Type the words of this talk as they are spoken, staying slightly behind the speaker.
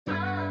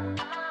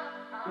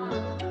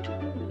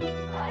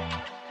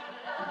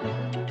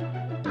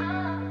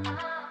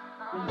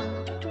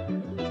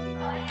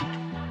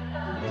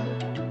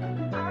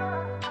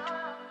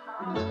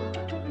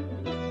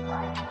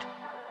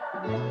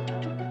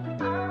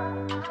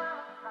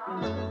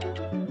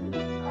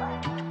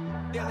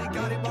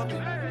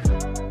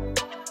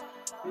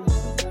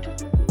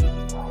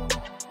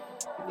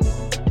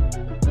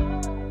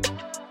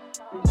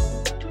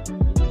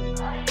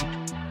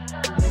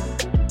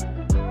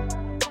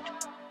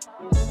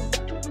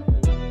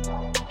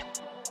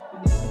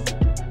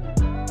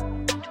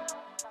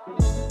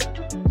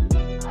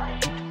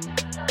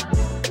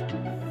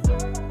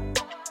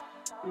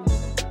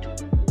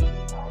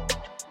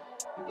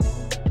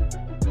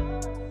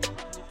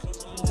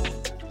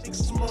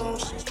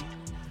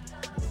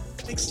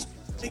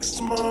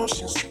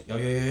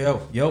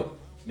Yo,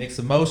 Mixed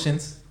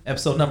Emotions,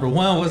 episode number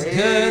 1. What's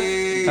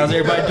good? How's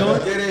everybody doing?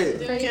 Get it.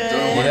 Good.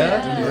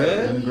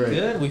 Yeah, Doing great.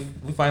 good. We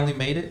finally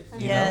made it.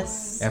 You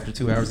Yes. know, after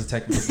 2 hours of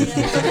technical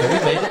difficulties, we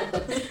made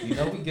it. You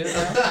know, we good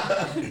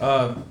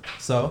now.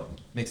 So,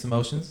 Mixed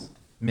Emotions,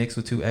 mixed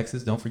with 2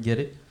 X's. Don't forget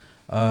it.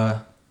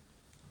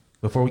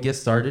 Before we get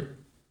started,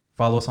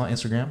 follow us on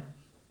Instagram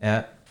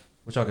at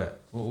what y'all got?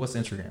 What's the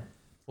Instagram?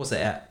 What's the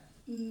at?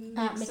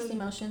 At Mixed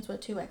Emotions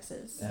with 2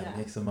 X's. At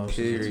Mixed Emotions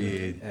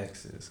Period. with 2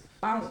 X's.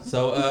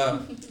 So, we're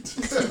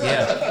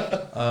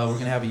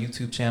gonna have a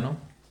YouTube channel.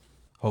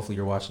 Hopefully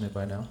you're watching it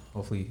by now.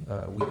 Hopefully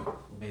we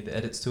made the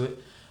edits to it.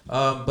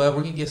 But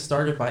we're gonna get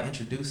started by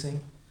introducing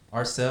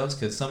ourselves,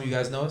 because some of you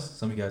guys know us,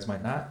 some of you guys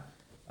might not.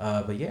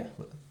 But yeah,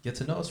 get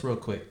to know us real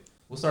quick.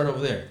 We'll start over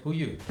there. Who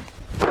you?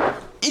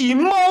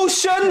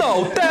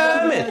 Emotional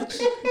damage.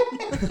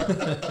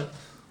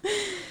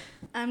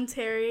 I'm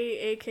Terry,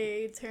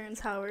 aka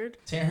Terrence Howard.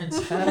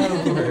 Terrence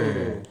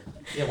Howard.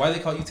 Yeah, why do they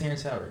call you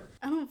Terrence Howard?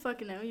 I don't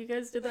fucking know. You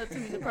guys did that to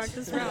me the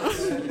practice round. I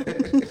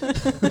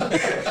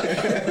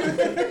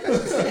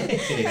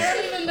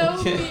don't even know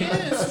who he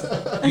is.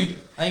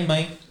 Hey,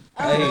 Maine. Oh,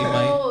 Hey,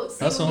 Maine. see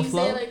That's when on you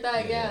flow. say it like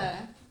that,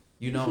 yeah.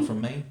 You know I'm from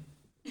Maine?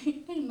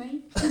 Hey,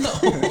 man.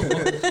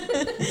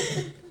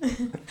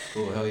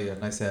 Cool, hell yeah.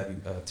 Nice to have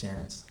you,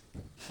 Terrence.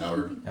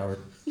 Howard.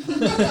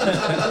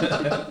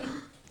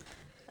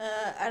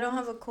 I don't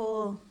have a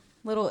cool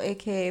little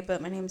AKA,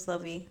 but my name's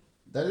Lovey.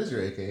 That is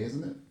your AK,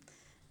 isn't it?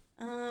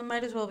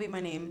 Might as well be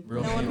my name.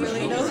 Real no name, one really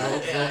real knows.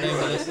 name,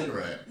 Melissa?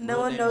 Right. No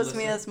Real one name, knows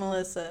me Melissa? as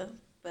Melissa,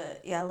 but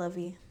yeah,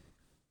 Lovey.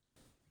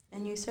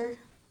 And you, sir?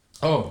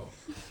 Oh,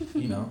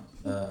 you know,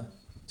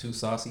 too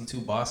saucy, too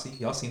bossy.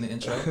 Y'all seen the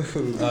intro.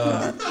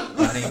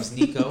 My name's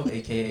Nico,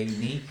 aka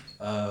Neek.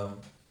 Yeah,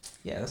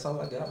 that's all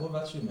I got. What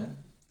about you, man?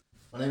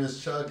 My name is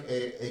Chuck,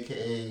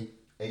 aka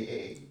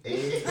AA.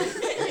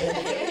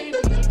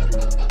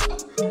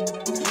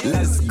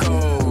 Let's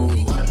go.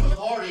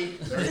 Party.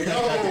 There you go.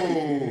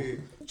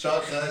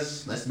 Chuck,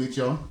 guys. Nice to meet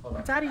y'all.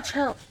 Daddy,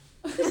 chill.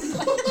 Did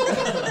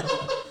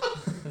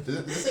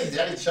it say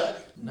Daddy Chuck?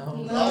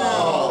 No.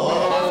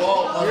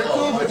 Oh. You're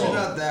cool, but you're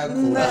not that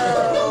cool.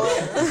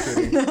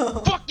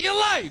 No. Fuck your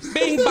life.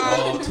 Bing bong.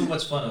 Oh, too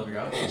much fun over here.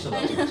 I'll chill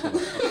out.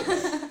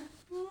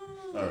 All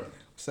right.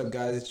 What's up,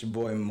 guys? It's your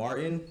boy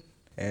Martin.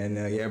 And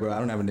yeah, bro, I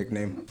don't have a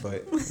nickname,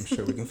 but I'm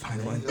sure we can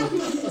find one.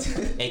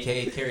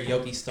 AKA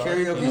Karaoke Star.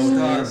 Karaoke You know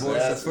star, what it is.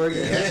 voice of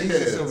Fergie.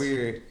 Jesus over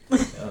here.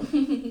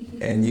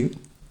 And you?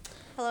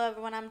 Hello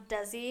everyone, I'm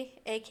Desi,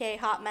 aka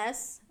Hot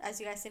Mess, as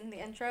you guys seen in the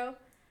intro.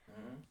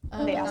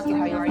 They ask you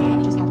how you are,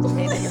 you just have to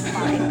say that you're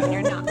fine, and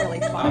you're not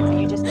really fine, but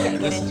you just can't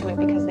get into it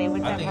because they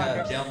would I never think I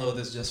understand. download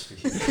this just for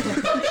you.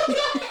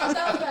 That was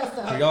best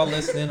For though. y'all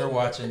listening or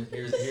watching,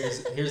 here's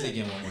it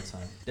again one more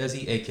time.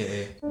 Desi,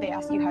 AKA. They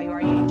ask you how you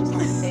are, you just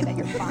have to say that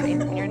you're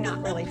fine, and you're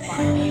not really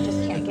fine, but you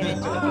just can't get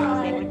into it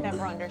because they would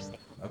never understand.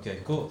 Okay,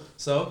 cool.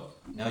 So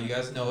now you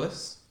guys know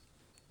us.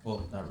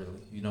 Well, not really.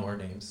 You know our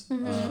names.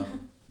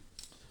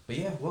 But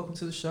yeah, welcome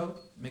to the show,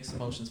 Mixed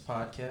Emotions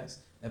Podcast,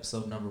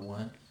 episode number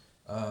 1.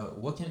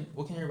 What can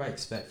everybody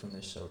expect from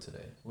this show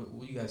today? What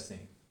do you guys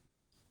think?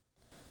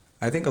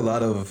 I think a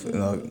lot of,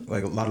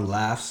 like a lot of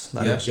laughs, a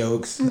lot Yeah. of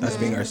jokes, us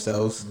being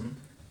ourselves. Mm-hmm.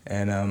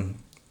 And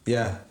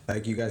yeah,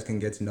 like you guys can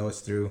get to know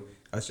us through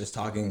us just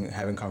talking,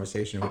 having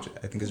conversation, which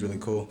I think is really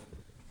cool.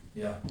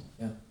 Yeah,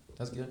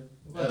 that's good.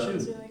 What about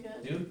That's you, really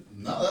good. dude?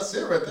 No, that's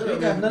it right there. You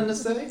got nothing to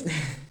say?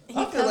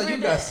 I feel like you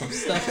got some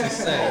stuff to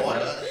say.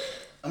 Oh,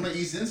 I'm gonna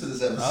ease into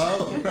this episode.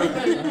 Oh,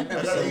 I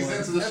gotta ease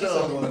into the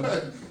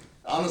show.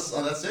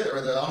 Honestly, that's it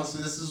right there.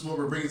 Honestly, this is what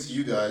we're bringing to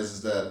you guys,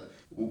 is that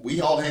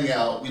we all hang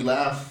out, we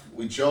laugh,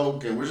 we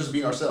joke, and we're just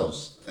being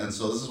ourselves. And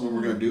so this is what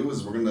we're gonna do,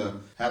 is we're gonna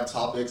have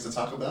topics to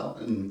talk about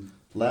and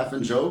laugh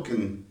and joke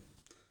and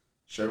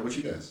share it with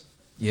you guys.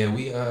 Yeah,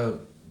 we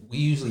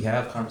usually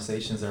have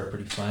conversations that are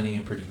pretty funny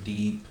and pretty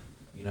deep.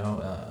 You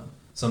know,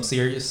 some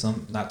serious,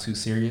 some not too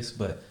serious,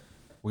 but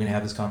we're gonna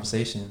have this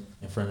conversation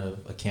in front of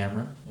a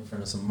camera, in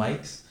front of some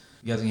mics.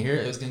 You guys can hear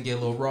it. It's gonna get a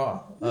little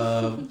raw.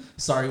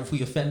 Sorry if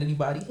we offend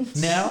anybody.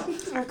 Now,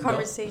 Our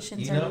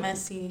conversations you know? are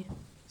messy.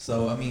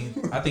 So I mean,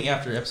 I think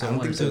after I episode don't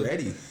 1 or think they're 2.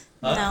 ready.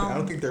 Huh? I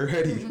don't think they're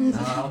ready. No,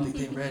 I don't think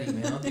they're ready,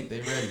 man. I don't think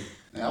they're ready.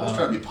 I was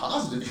trying to be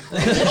positive.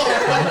 Hey,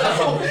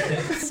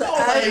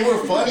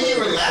 we're funny,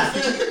 we're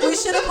laughing. We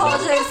should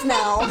apologize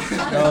now.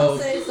 No.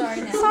 Say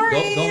sorry now.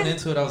 Sorry. Going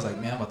into it, I was like,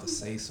 man, I'm about to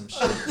say some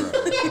shit, bro.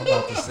 I'm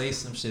about to say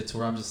some shit to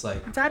where I'm just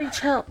like, Daddy,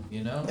 chill.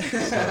 you know?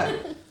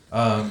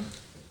 So,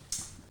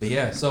 but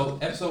yeah, so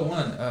episode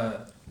 1,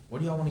 what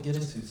do y'all want to get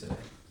into today?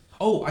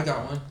 Oh, I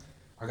got one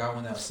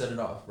that'll set it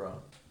off, bro.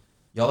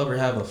 Y'all ever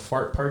have a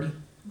fart party?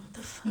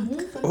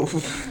 What the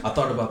fuck? I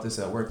thought about this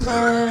at work.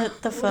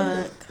 What the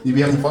fuck? You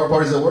be having fart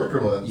parties at work or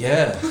what?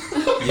 Yeah.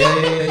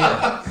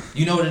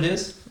 You know what it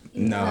is?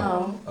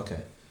 No. Okay.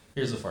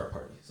 Here's a fart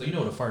party. So you know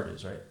what a fart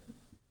is, right?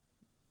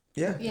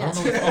 Yeah. Yeah. I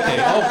don't know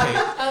okay.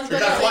 I was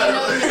gonna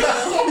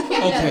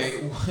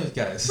say, Okay,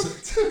 guys.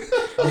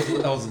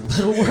 That was a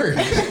little worried.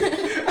 I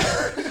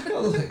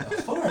was like, a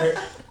fart?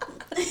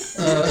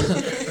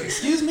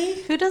 Excuse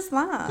me? Who does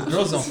that?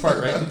 Girls don't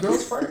fart, right? Do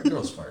girls fart?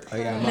 Girls fart. Oh,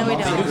 yeah, No, we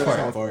don't. They do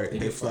fart.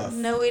 They fluff.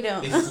 No, we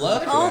don't. They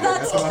fluff? Oh,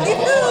 that's That's what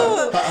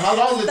cute. How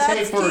long does it That's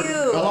take for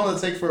cute. How long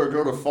does it take for a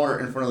girl to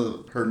fart in front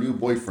of her new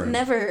boyfriend?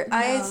 Never.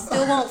 I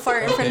still won't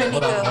fart in front Okay, of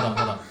hold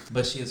Nico. on.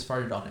 But she has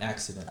farted on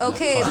accident.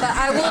 Okay, but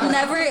I will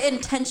never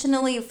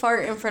intentionally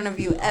fart in front of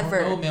you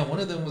ever. Oh man, one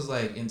of them was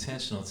like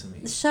intentional to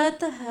me. Shut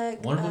the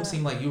heck One of them up.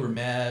 seemed like you were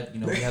mad. You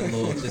know, we had a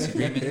little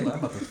disagreement. You're like, I'm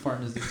about to fart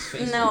in this dude's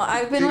face. No,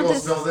 I've You been with gonna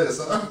this. smell this,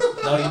 huh?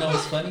 No, you know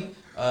what's funny?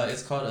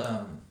 It's called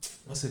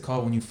what's it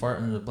called when you fart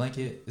under the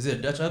blanket? Is it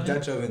a Dutch oven?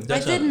 Dutch oven. I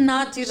Dutch did oven.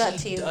 not do that to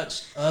She you.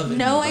 Dutch oven.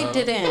 No, me, I bro.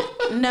 didn't.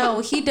 No,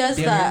 he does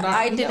Damn, that. you're I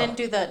knocking me didn't out.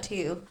 do that to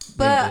you. Yeah,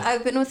 But you did.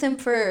 I've been with him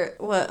for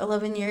what,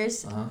 11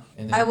 years? Uh-huh.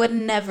 And I then, would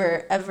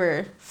never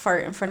ever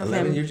fart in front of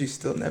 11 him. years, you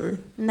still never?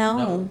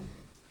 No.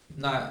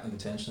 not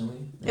intentionally.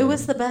 It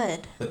was the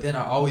bed. But then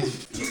I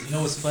always, you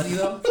know what's funny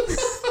though?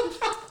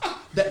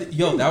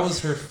 That was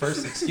her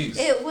first excuse.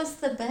 It was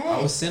the bed.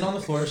 I was sitting on the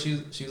floor. She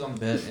was on the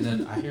bed, and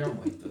then I hear him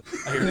like,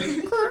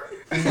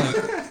 I'm like,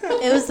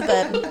 It was the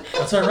bed.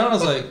 I turned around. I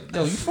was like,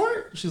 "Yo, you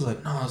fart?" She's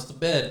like, "No, it's the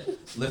bed."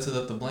 Lifted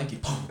up the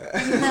blanket. Boom.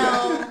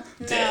 No.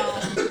 A No.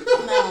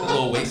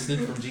 little wasted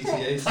from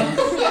GTA.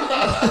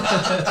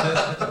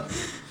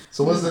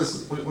 So what's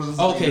this? What is this?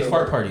 Okay,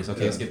 fart parties.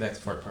 Okay, let's Yeah. get back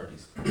to fart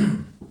parties.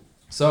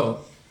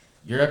 So,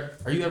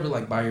 are you ever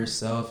like by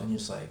yourself and you're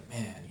just like,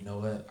 man, you know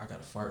what? I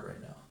got to fart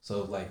right now.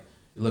 So like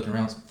you're looking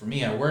around. For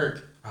me at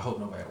work, I hope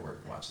nobody at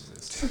work watches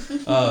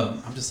this.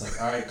 I'm just like,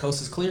 all right,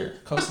 coast is clear.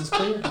 Coast is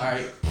clear. All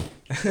right,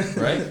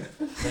 right?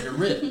 Let it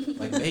rip,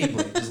 like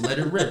Beyblade. Just let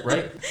it rip,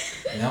 right?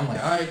 And I'm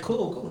like, all right,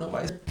 cool.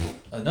 Nobody's.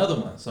 Another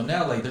one. So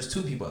now like there's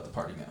 2 people at the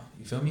party now.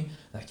 You feel me?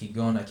 And I keep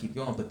going.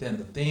 But then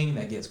the thing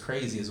that gets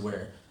crazy is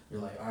where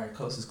you're like, all right,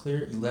 coast is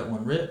clear. You let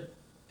one rip,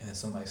 and then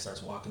somebody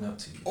starts walking up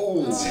to you.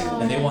 Oh.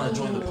 And they want to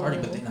join the party,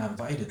 but they're not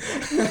invited.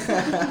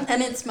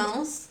 And it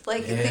smells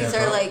like Yeah, these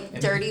bro. are like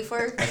And dirty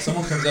farts. Like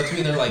someone comes up to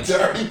me, and they're like,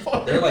 Dirty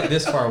fart. they're like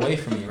this far away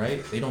from me,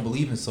 right? They don't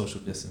believe in social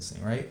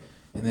distancing, right?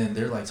 And then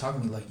they're like talking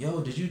to me like,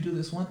 yo, did you do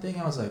this one thing?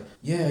 I was like,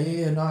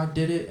 yeah, no, I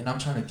did it. And I'm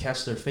trying to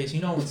catch their face.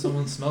 You know when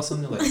someone smells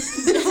something, like,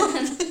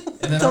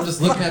 and then I'm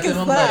just looking at them,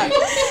 I'm like,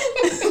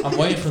 I'm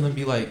waiting for them to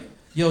be like,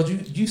 yo,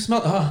 you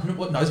smell,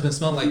 no, it's been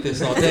smelling like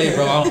this all day,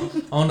 bro. I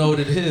don't know what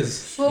it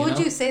is. What would know?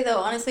 you say though?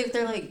 Honestly, if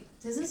they're like,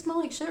 does it smell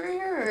like shit right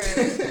here, or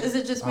is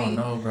it just I me? don't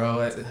know,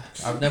 bro.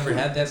 I've never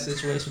had that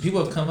situation.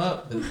 People have come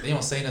up, but they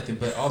don't say nothing.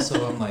 But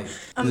also, I'm like, do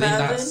they not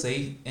Imagine.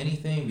 say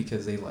anything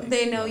because they like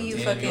They know you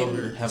damn, fucking- you over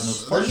here having a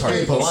They're fart just party.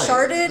 being polite.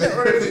 Sharted or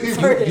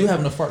farted? You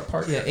having a fart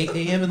party at 8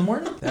 a.m. in the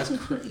morning? That's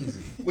crazy.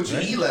 What you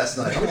right? eat last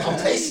night? I'm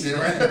tasting it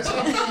right now.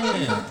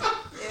 Damn.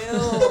 Ew.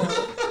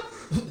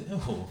 Ew.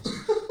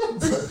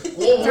 Well, what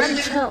do you Daddy,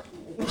 think? chill.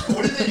 What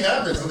do you think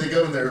happens when they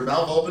go in there,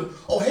 mouth open?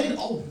 Oh, hey,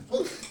 oh,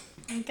 look,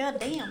 God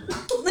damn.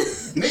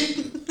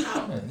 Nate,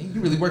 Man,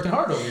 you really working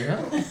hard over here,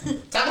 huh?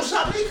 taco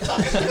shop,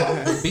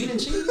 Nate. Bean and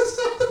cheese?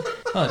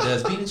 Huh,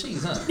 Des? Bean and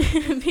cheese, huh?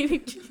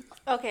 Baby.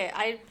 Okay,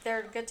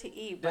 they're good to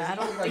eat, but I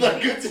don't Look,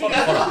 think. good to Hold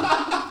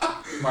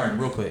on. Martin,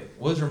 real quick.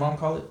 What does your mom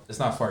call it? It's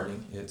not farting.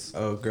 It's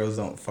Oh, girls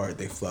don't fart,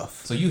 they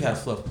fluff. so you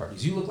have fluff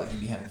parties. You look like you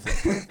be having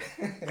fluff parties.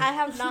 I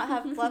have not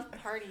had fluff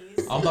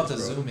parties. I'm about to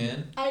zoom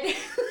in I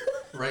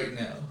right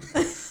now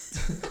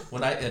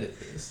when I edit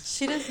this.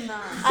 She does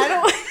not.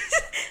 don't.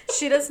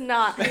 She does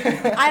not.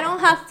 I don't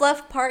have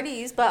fluff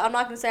parties, but I'm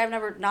not gonna say I've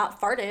never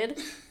not farted.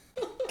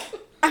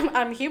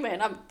 I'm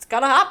human. It's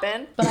gonna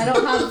happen. But I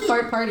don't have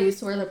fart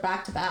parties where they're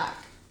back to back.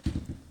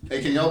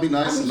 Hey, can y'all be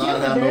nice and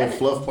not have no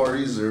fluff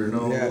parties or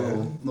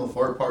no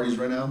fart parties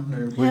right now?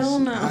 Hell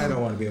no. I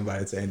don't want to be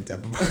invited to any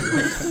type of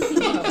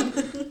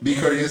party. Be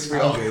courteous for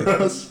y'all. Okay.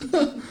 girls.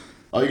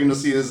 All you're gonna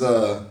see is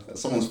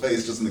someone's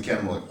face just in the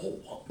camera, like,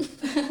 oh,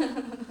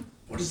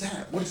 what is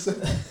that? What is that?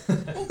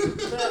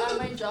 But at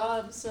my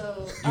job,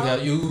 so You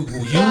have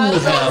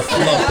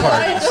fluff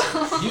parties.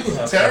 You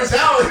have Terrence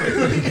Howard.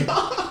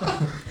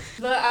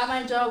 but at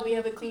my job we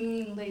have a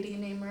cleaning lady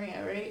named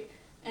Maria, right?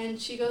 And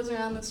she goes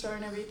around the store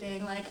and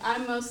everything. Like,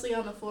 I'm mostly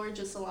on the floor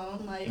just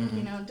alone, like,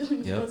 you know,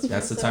 doing Yep, clothes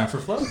that's the stuff. time for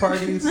fluff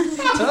parties.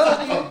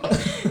 Tell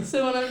me.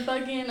 So when I'm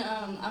fucking,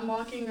 I'm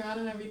walking around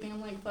and everything,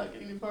 I'm like, fuck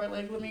any part,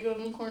 like, let me go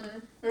in the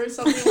corner or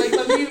something, like,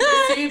 let me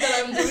see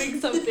that I'm doing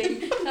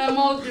something. And I'm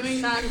all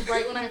doing that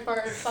right when I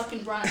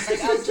fucking run.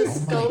 Like, I'll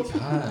just Oh go, my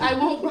God. I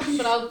won't run,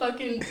 but I'll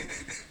fucking,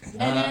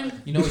 and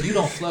then, You know what? You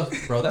don't fluff,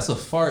 bro. That's a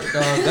fart,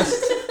 dog.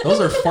 Those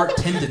are fart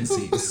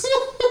tendencies.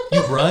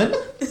 You run?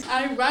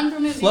 I run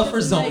from it.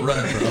 Fluffers because, don't like,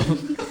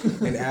 run,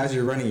 bro. And as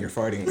you're running, you're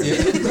farting.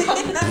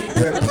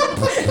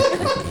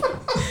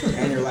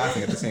 And you're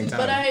laughing at the same time.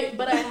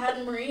 But I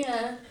had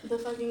Maria, the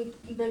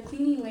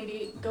cleaning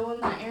lady, go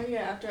in that area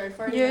after I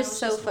farted. You're and I was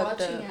so just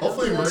fucked watching up. it.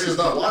 Hopefully I was Maria's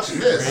like, not watching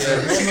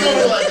this. She's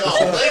gonna be like,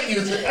 oh, thank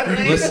you.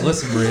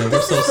 Listen, Maria,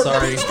 we're so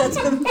sorry. That's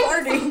been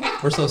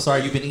farting. We're so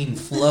sorry you've been eating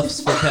fluffs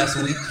for the past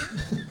week.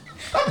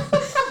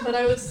 But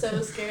I was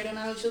so scared, and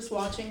I was just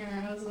watching her,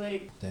 and I was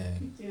like,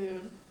 Dang,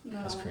 dude, no.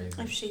 that's crazy.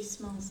 If she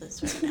smells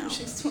this right now.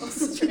 She smells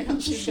this right now.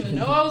 She's gonna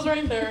know I was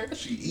right there.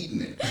 She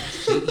eating it.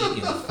 She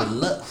eating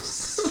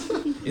fluffs.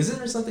 Isn't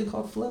there something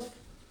called fluff?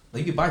 Like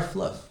you can buy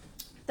fluff.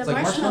 The It's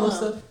like marshmallow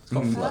marshmallow. stuff. It's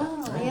called Mhm. fluff.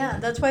 Oh. right? Yeah,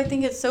 that's why I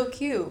think it's so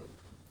cute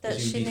that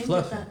 'Cause you she be named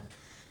fluffing. it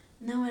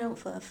that. No, I don't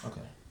fluff.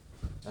 Okay,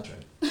 that's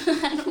right.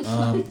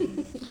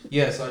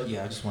 Yeah, so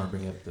I just want to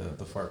bring up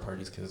the fart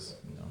parties because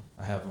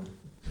I have them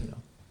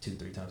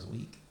 2-3 times a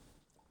week.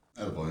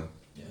 Attaboy.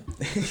 Yeah.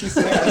 She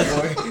said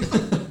that,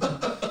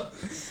 boy.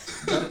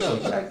 Gotta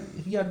go.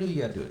 You gotta do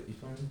it. You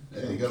feel me?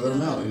 Yeah, you gotta let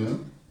them out, you know?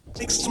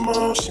 There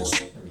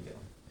we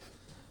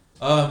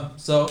go.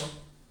 So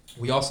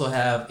we also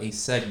have a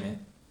segment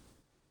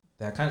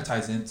that kind of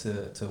ties into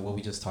what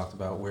we just talked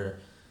about, where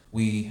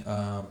we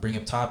bring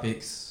up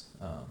topics,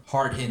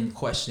 hard-hitting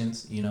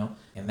questions,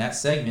 and that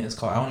segment is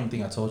called, I don't even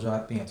think I told y'all, I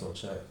think I told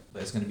Chuck,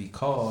 but it's going to be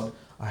called,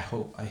 I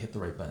hope I hit the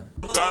right button.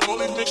 Got all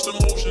these mixed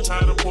emotions, had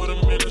to put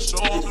them in a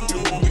song.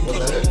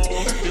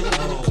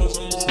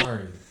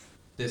 Sorry.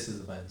 This is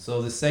the button.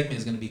 So this segment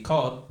is going to be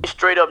called,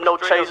 Straight up, no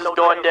chases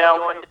going down.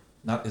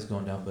 not it's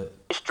going down, but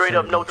Straight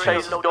up, no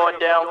chases going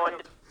down.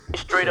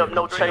 Straight up,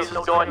 no chases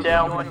going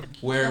down.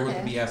 where we're going to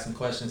Okay. be asking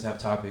questions, have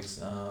topics.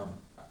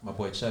 My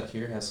boy Chuck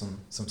here has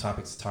some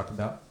topics to talk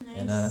about,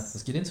 and Nice.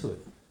 let's get into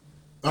it.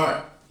 All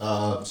right.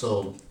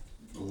 So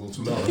a little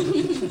too loud.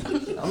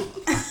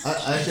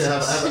 I actually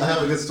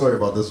have a good story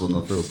about this one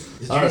though. Too.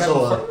 All right.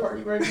 So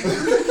party right now?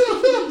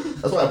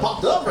 that's why I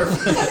popped up.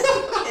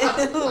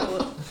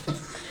 Ew.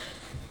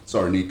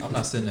 Sorry, Nick. I'm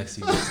not sitting next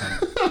to you this time.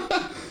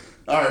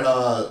 All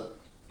right.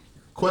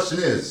 Question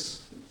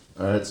is,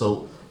 all right.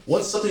 So,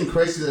 what's something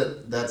crazy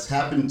that's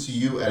happened to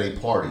you at a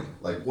party?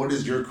 Like, what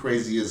is your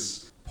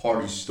craziest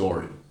party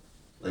story?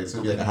 Like, it's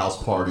gonna be like a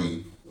house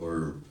party,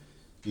 or it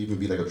could even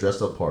be like a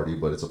dressed up party,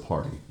 but it's a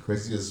party.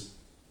 Craziest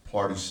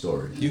party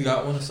story. You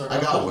got one to start? I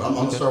off got with? one. I'm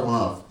gonna Okay. start one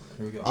off.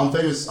 Here we go. I'm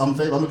famous. I'm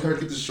gonna try to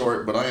keep this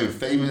short, but I am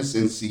famous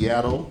in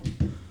Seattle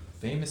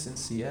Famous in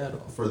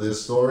Seattle. for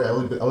this story. I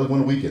only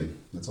went a weekend.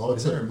 That's all it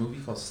Isn't there a took. movie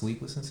called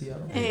Sleepless in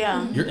Seattle?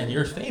 Yeah.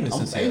 You're famous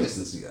I'm in Seattle. famous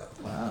in Seattle.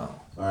 Wow.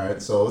 All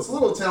right, so it's a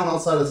little town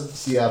outside of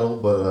Seattle,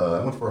 but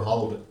I went for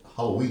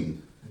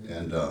Halloween,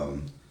 and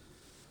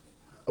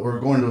we were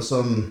going to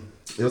some.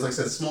 It was like I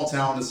said, small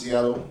town in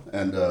Seattle,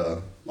 and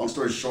long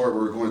story short,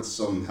 we were going to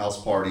some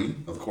house party.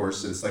 Of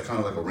course, it's like kind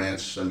of like a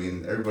ranch. I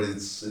mean,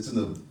 it's in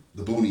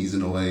the boonies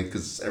in a way,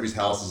 because every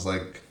house is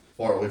like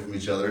far away from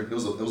each other. It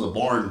was a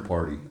barn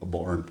party.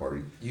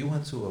 You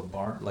went to a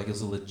barn? Like it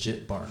was a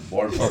legit barn?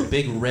 Barn party. A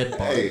big red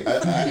barn. Hey,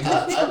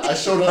 I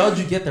showed How up.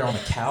 did you get there, on a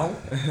cow?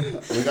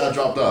 We got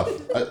dropped off.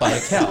 By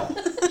a cow.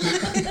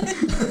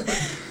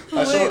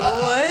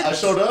 I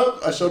showed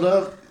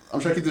up. I'm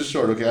trying to keep this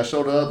short, okay? I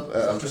showed up.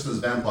 I'm dressed as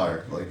a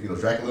vampire, like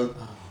Dracula.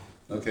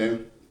 Okay,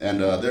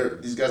 and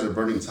these guys are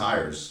burning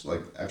tires,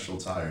 like actual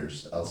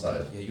tires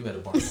outside. Yeah, you had a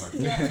barn party.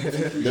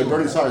 They're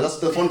burning tires. That's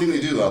the fun thing they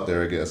do out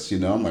there, I guess.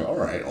 I'm like, all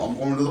right, well, I'm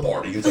going to the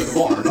party inside the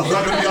barn. I'm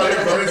not gonna be out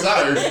here burning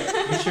tires.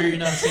 You sure you're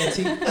not a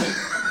Santee?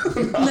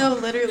 No,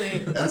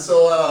 literally. And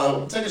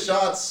so taking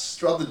shots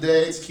throughout the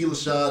day, tequila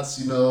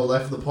shots.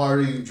 Life of the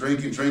party,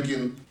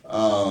 drinking.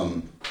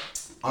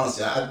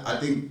 Honestly, I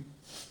think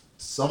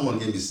someone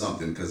gave me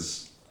something,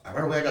 because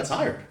right away I got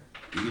tired,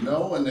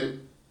 and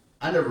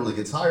I never really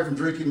get tired from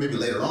drinking. Maybe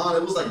later on,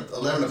 it was like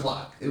 11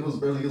 o'clock. It was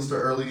still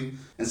early.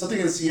 And something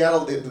in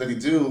Seattle that they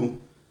do,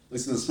 at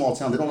least in a small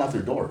town, they don't lock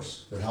their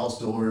doors, their house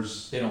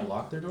doors. They don't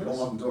lock their They doors? don't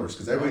lock the doors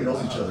because everybody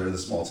knows each other in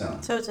this small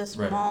town. So it's a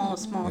small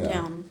Yeah.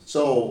 town.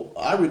 So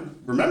I would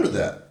remember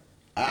that.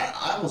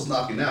 I was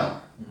knocking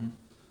out. Mm-hmm.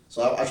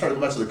 So I tried to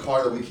go back to the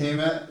car that we came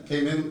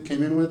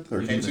in with,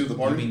 or You came mean to the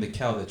party. You mean the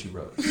cow that you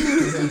rode?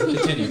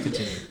 Continue.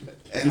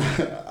 And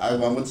I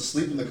went to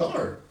sleep in the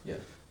car. Yeah.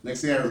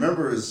 Next thing I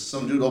remember is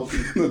some dude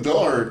opening the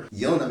door,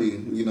 yelling at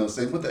me,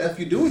 saying, "What the F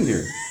you doing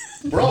here?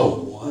 Bro,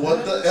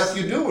 what the F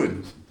you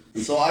doing?"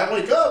 And so I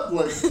wake up,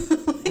 like,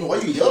 why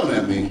are you yelling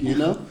at me,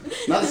 Not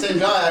the same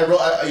guy.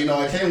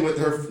 I came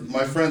with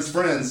my friend's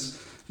friends,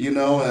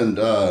 and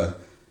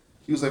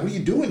he was like, "What are you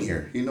doing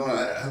here?" And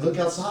I look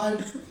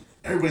outside,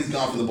 everybody's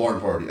gone from the barn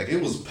party. Like,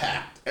 it was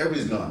packed.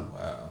 Everybody's gone.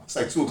 Wow. It's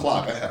like 2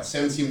 o'clock. I had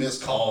 17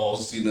 missed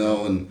calls, you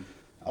know, and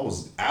I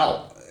was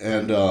out.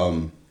 And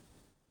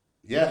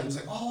yeah, he was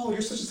like, "Oh,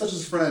 you're such and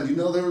such's friend. You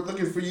know, they were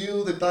looking for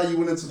you. They thought you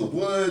went into the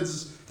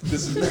woods.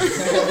 This and that."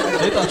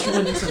 They thought you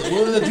went into the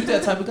woods. You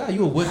that type of guy.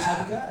 You a wood type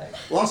of guy.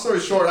 Long story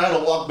short, I had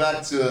to walk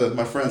back to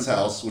my friend's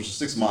house, which is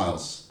 6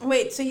 miles.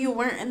 Wait, so you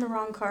weren't in the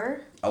wrong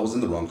car? I was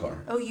in the wrong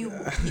car. Oh,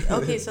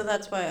 okay, so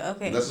that's why.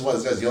 Okay. That's why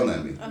this guy's yelling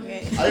at me.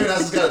 Okay. I even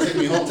asked this guy to take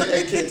me home.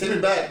 Hey, kid, take me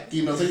back.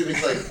 You know, take me.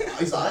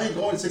 He's like, I ain't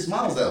going 6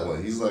 miles that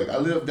way. He's like, I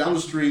live down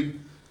the street.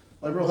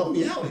 Like, bro, help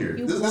me out here.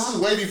 This is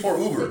way before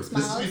Uber. This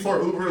is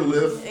before Uber and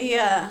Lyft.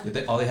 Yeah.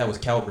 All they had was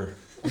Caliber.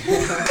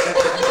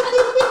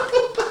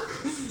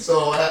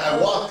 So I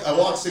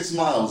walked 6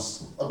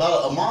 miles.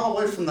 About a mile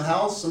away from the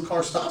house, some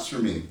car stops for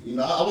me. You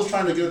know, I was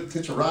trying to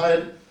catch a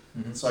ride.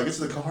 So I get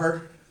to the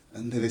car,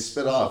 and then they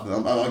spit off.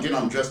 And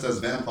I'm dressed as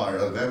a vampire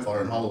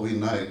on Halloween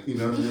night. You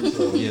know what I mean?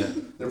 So yeah.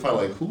 They're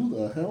probably like, who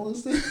the hell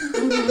is this?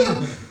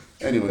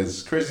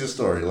 Anyways, craziest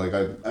story. Like,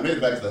 I made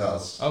it back to the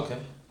house. Okay.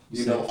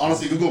 You know,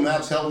 honestly, Google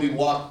Maps helped me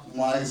walk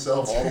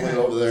myself all the way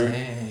over there.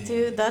 Dang.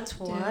 Dude, that's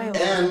wild.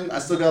 And I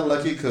still got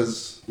lucky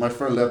because my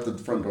friend left the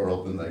front door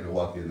open. I could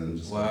walk in and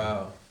just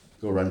go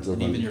right into the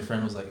front. Even your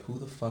friend was like, "Who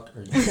the fuck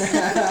are you?"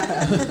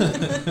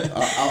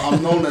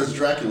 I'm known as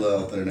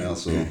Dracula out there now,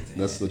 so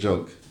that's the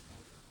joke.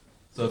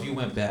 So if you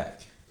went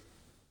back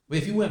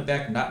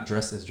not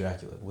dressed as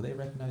Dracula, will they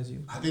recognize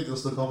you? I think they'll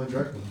still call me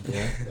Dracula.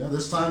 Yeah. Yeah.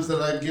 There's times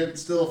that I get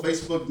still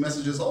Facebook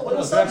messages. Oh,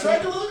 what's up,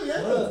 Dracula?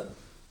 Yeah.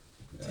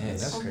 Dang,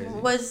 that's crazy.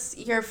 Was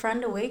your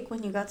friend awake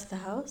when you got to the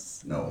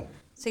house? No.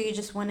 So you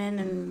just went in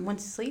and went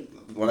to sleep?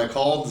 When I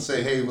called to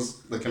say, hey,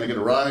 can I get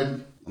a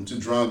ride? I'm too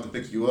drunk to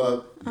pick you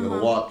up. You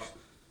gotta walk.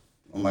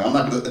 I'm like, I'm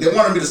not gonna. They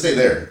wanted me to stay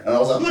there, and I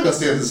was like, I'm not gonna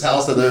stay at this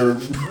house that they're.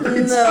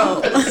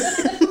 No.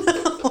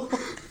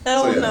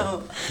 Hell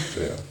no.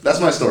 So yeah, that's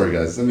my story,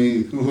 guys. I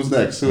mean, who's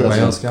next? Who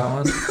Anybody else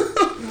got one?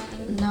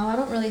 No, I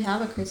don't really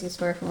have a crazy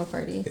story from a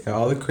party. Yeah,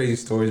 all the crazy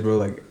stories, bro.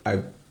 Like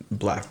I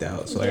blacked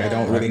out, so like I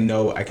don't really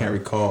know. I can't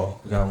recall.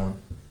 I got one.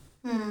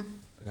 Hmm.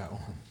 I got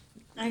one.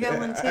 I got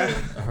one too.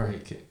 All right,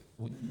 okay.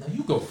 No,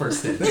 you go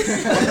first then.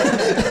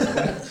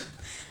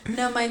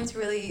 No, mine's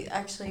really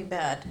actually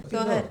bad. Okay, Go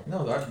ahead.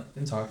 No, I've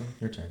been talking.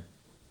 Your turn.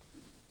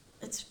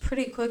 It's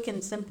pretty quick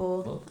and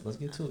simple. Well, let's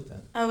get to it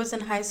then. I was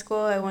in high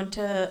school. I went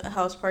to a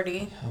house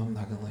party. Oh, I'm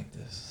not gonna like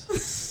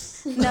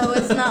this. No,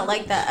 it's not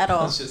like that at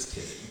all. I was just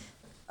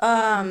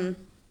kidding.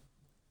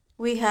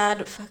 We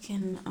had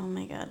oh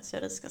my god,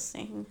 so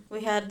disgusting.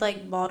 We had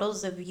like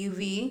bottles of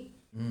UV.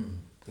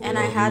 And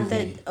I had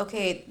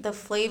the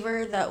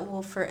flavor that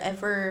will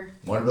forever.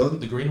 Watermelon?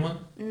 The green one?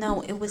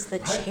 No, it was the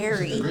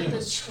cherry. The green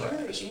one's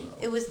trash.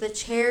 It was the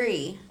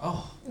cherry.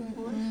 Oh.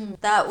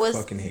 That was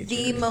Fucking hate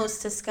the cherry.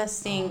 most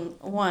disgusting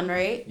one,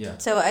 right? Yeah.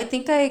 So I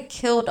think I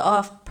killed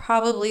off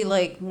probably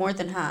like more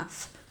than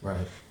half.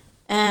 Right.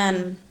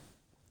 And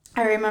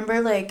I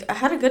remember like I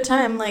had a good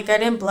time. Like I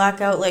didn't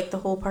black out like the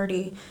whole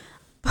party.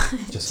 But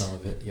Just some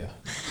of it, yeah.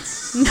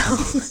 no.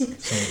 Some of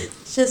it.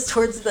 Just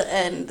towards the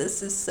end.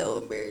 This is so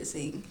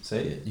embarrassing.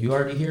 Say it. You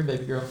already here,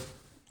 baby girl.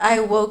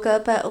 I woke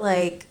up at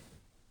like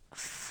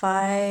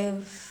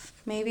 5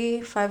 in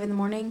the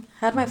morning.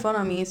 Had my phone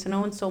on me, so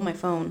no one stole my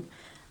phone.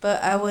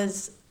 But I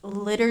was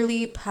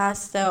literally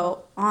passed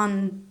out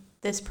on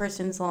this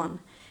person's lawn.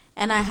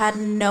 And I had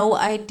no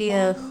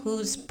idea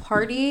whose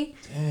party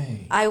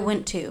Dang. I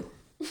went to.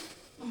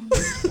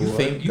 You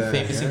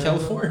famous in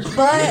California.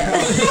 But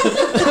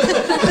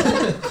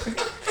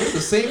It's the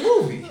same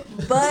movie.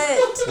 but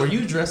Were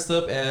you dressed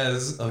up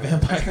as a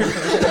vampire?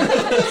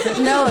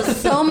 no,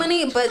 so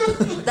many, but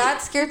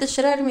that scared the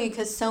shit out of me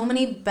because so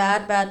many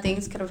bad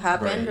things could have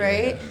happened,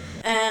 right?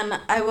 And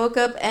I woke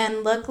up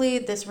and luckily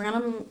this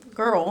random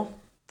girl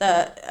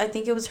that I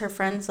think it was her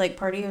friend's like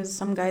party, it was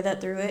some guy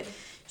that threw it.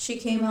 She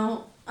came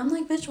out. I'm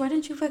like, bitch, why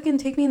didn't you fucking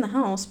take me in the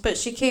house? But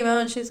she came out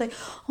and she's like,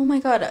 oh my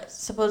god.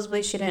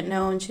 Supposedly she didn't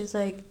know. And she's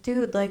like,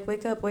 dude, like,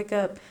 wake up.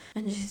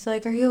 And she's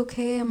like, are you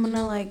okay? I'm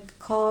gonna like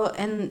call.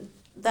 And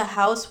the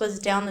house was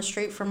down the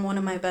street from one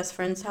of my best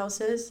friend's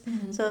houses.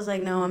 Mm-hmm. So I was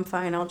like, no, I'm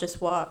fine. I'll just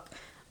walk.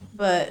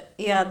 But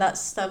yeah, that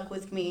stuck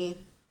with me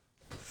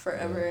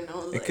forever. And I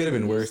was It could have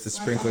been worse. The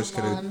sprinklers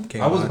could have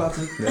came I was on. about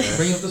to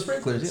bring up the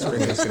sprinklers. Yeah.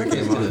 Sprinklers could have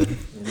came on.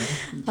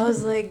 I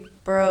was like,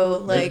 bro,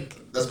 like.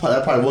 That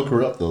probably woke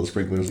her up though, the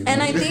sprinklers.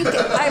 And I think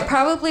I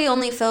probably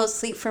only fell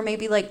asleep for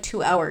maybe like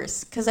 2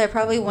 hours because I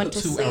probably went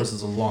to 2 sleep. 2 hours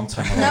is a long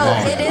time.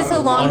 It is a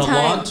long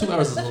time. 2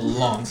 hours is a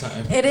long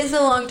time. It is a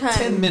long time.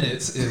 10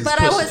 minutes is.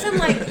 But I wasn't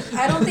like,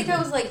 I don't think I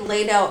was like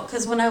laid out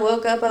because when I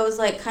woke up, I was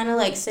like kind of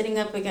like sitting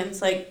up against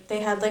like,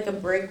 they had like a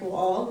brick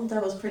wall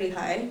that was pretty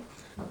high.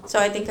 So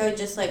I think I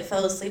just like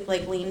fell asleep,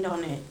 like leaned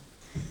on it.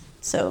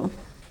 So,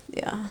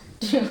 yeah.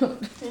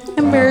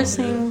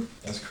 Embarrassing. Wow,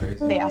 that's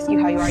crazy. They ask you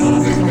how you are,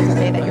 you just have to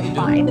say that you're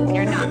fine, and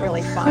you're not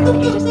really fine, but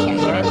you just can't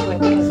get into it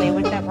because they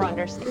would never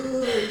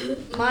understand.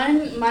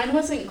 Mine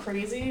wasn't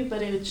crazy,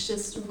 but it's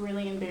just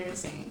really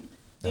embarrassing.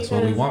 That's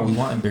what we want. We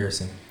want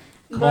embarrassing.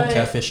 Come on, But-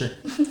 catfisher.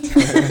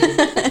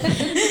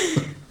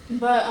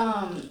 But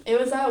it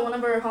was at one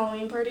of our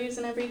Halloween parties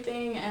and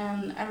everything,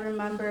 and I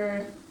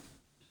remember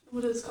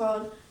what it's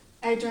called.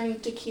 I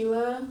drank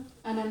tequila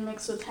and then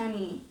mixed with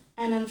Henny,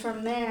 and then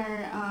from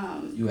there.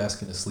 You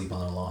asking to sleep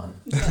on the lawn?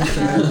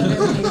 Yeah,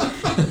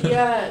 literally.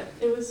 Yeah,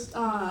 it was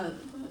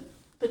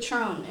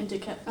Patron and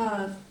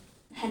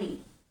Henny.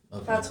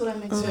 Okay. That's what I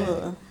mixed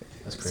with.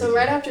 That's crazy. So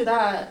right after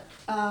that,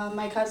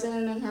 my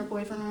cousin and her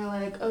boyfriend were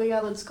like, "Oh yeah,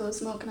 let's go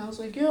smoke," and I was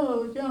like,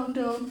 "Yo, yeah, I'm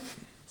down."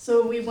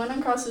 So we went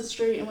across the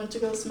street and went to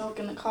go smoke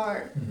in the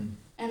car. Mm-hmm.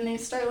 And they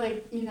start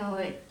like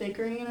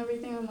bickering and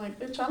everything. I'm like,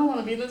 bitch, I don't want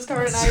to be in this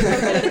car. And I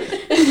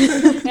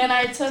took and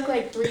I took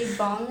like 3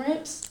 bong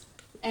rips.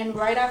 And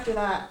right after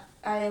that,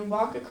 I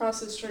walk across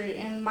the street.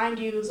 And mind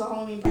you, it was a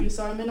Halloween party,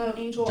 so I'm in an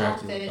angel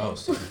outfit. Oh,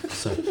 sorry.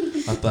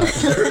 I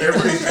thought.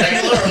 Everybody's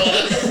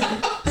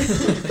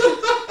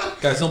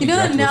Guys, don't You be know,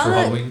 Dracula now for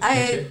that Halloween.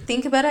 I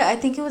think about it, I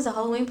think it was a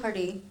Halloween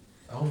party.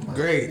 Oh my.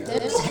 Great. Great.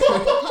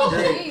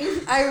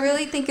 I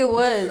really think it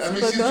was. I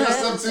mean, but she's go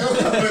dressed ahead. up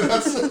too. I mean,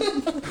 that's...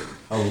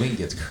 Halloween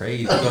gets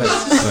crazy. Go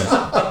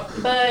ahead.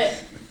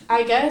 But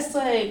I guess,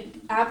 like,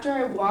 after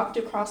I walked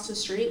across the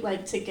street,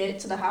 like, to get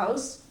to the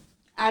house,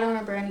 I don't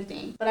remember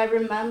anything. But I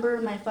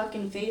remember my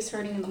fucking face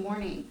hurting in the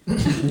morning.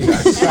 And I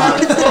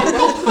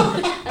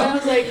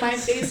was like, my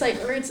face,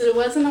 like, hurts. It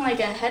wasn't, like,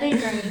 a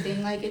headache or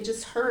anything. Like, it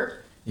just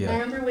hurt. Yeah. And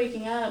I remember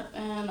waking up,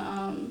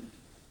 and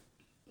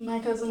my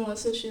cousin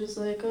Melissa, she was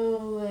like, "Oh,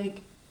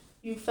 like,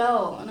 you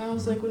fell." And I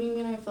was like, "What do you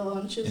mean I fell?"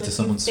 And she was Into like,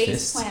 someone's "You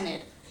face fist?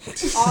 planted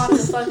on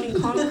the fucking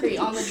concrete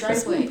on the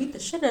Someone driveway." beat the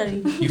shit out of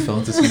you. You fell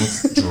into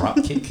someone's drop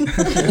kick.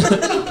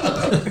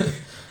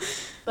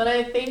 But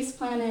I face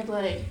planted,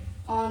 like,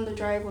 on the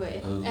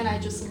driveway, and I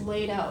just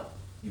laid out.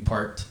 You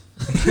parked.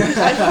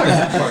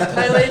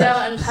 I laid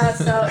out and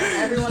passed out,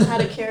 and everyone had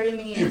to carry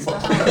me into the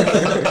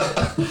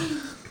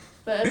house.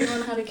 But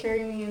everyone had to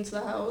carry me into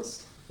the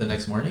house. The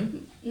next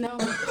morning? No.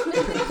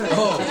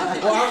 Oh,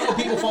 well, I don't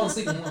know. People fall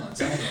asleep in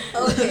lawns.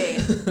 Okay.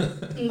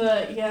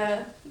 But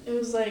yeah, it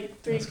was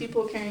like 3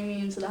 people carrying me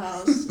into the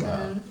house.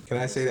 And Can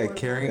I say that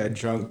carrying a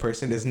drunk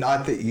person is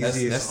not the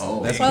easiest?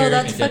 That's Bro, carrying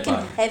that's a dead fucking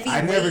body. heavy.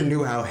 I never weight.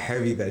 knew how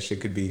heavy that shit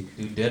could be.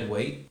 Dude, dead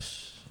weight.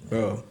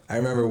 Bro, I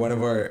remember one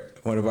of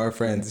our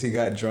friends, he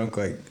got drunk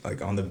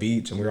like on the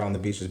beach, and we were on the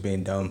beach just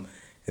being dumb.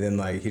 And then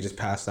like he just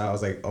passed out. I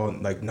was like, oh,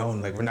 like no,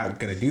 like we're not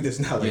gonna do this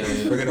now. Like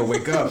we're gonna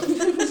wake up.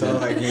 So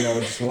like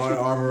just one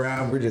arm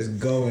around, we're just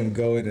going,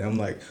 and I'm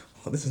like,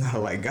 oh, this is not a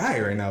light guy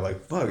right now.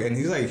 Like fuck, and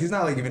he's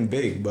not like even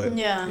big, but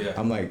Yeah.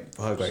 I'm like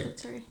fuck, like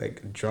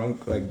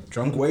drunk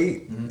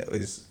weight. It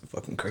was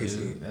fucking crazy.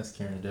 Dude, that's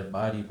carrying a dead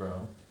body,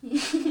 bro.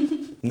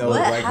 No, What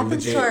like happens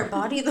legit. to our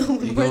body though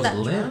when It we're goes that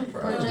limp, drunk?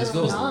 bro. Or It just just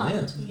goes not?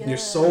 limp. Your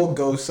soul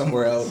goes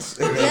somewhere else.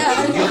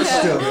 Yeah. You're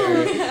still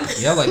there.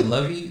 Yeah, like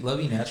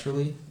Lovey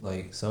naturally,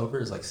 like sober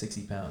is like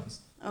 60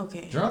 pounds.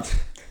 Okay. Drunk,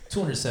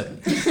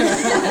 270.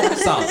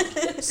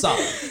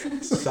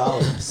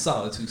 Solid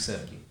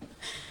 270.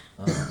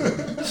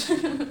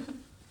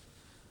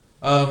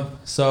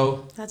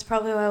 So That's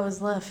probably why I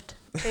was left.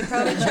 They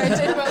probably tried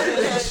to.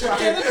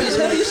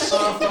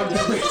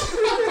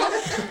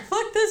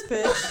 Fuck this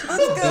bitch.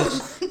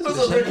 Let's go.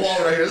 There's a big wall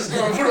right here. This is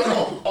put it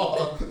on the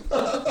wall.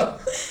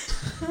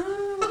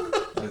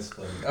 that's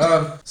funny.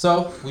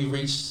 So we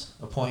reached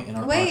a point in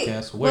our Wait,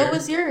 podcast where what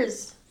was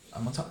yours?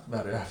 I'm gonna talk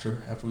about it after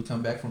we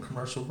come back from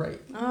commercial break.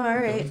 Oh, all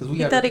right. 'Cause we He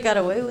got- thought he got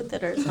away with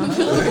it or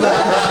something. I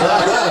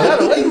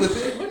got away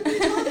with it. What are you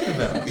talking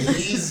about?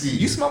 Easy.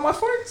 You smell my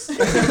farts?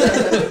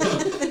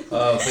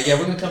 But yeah,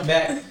 we're gonna come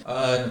back in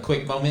a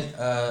quick moment.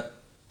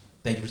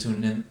 Thank you for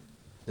tuning in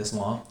this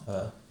long.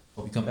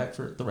 Hope you come back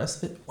for the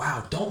rest of it.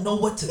 Wow, don't know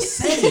what to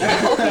say.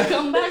 Hope you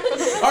come back for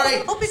the All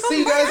right, see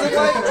you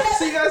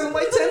guys in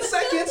like 10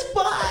 seconds.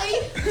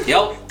 Bye.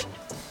 Yo.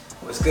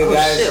 What's good,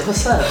 guys? Shit,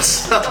 what's up?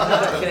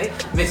 Okay,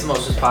 Mixed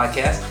Emotions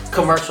Podcast.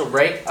 Commercial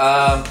break.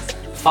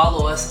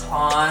 Follow us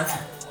on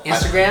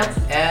Instagram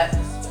at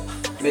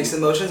Mixed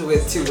Emotions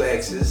with 2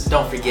 X's.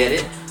 Don't forget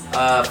it.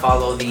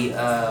 Follow the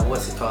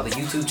the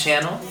YouTube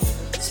channel,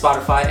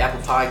 Spotify,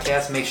 Apple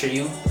Podcasts. Make sure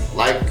you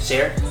like,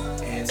 share,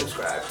 And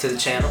subscribe to the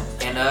channel.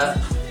 And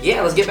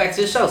yeah, let's get back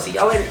to the show. See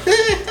y'all later.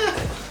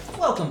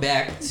 Welcome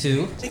back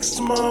to Mixed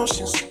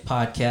emotions.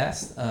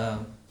 podcast.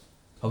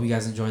 Hope you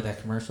guys enjoyed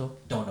that commercial.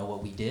 Don't know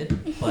what we did,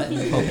 but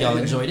hope y'all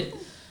enjoyed it.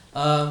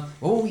 What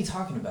were we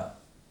talking about?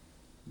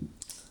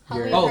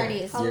 Halloween Oh.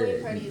 parties.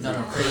 Halloween parties. No,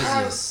 yeah.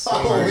 craziest.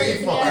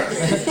 Halloween party.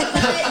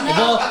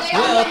 Well,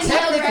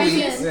 technically,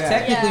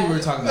 Yeah. we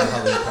were talking about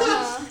Halloween parties.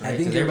 I right?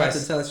 think 'Cause you're about to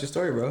everybody's- tell us your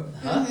story, bro.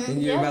 Huh? I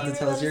think you're Yeah, about you to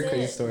tell us your realize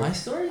crazy it. story. My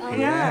story?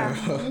 Yeah,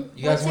 bro.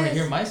 You guys want to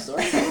hear my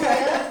story?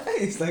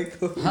 He's like,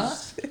 oh, Huh?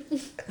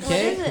 shit.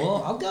 Okay,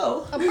 well, I'll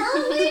go.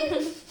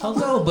 I'll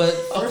go, but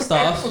first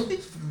off,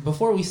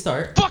 before we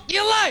start, Fuck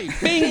your life!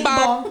 Bing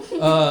bong!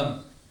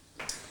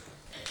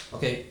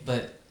 Okay,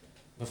 but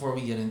before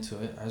we get into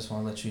it, I just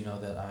want to let you know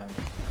that I'm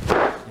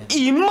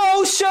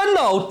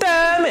Emotional,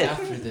 damn it!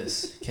 after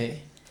this, okay?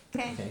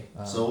 Okay.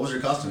 So what was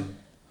your costume?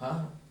 Huh?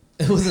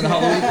 It was an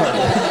Halloween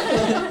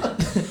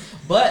party.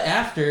 But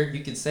after,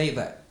 you could say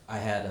that I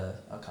had a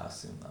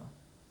costume,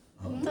 though.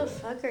 What the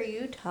fuck are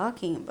you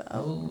talking about?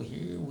 Oh,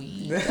 here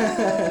we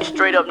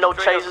Straight up, no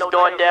chases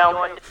going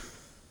down.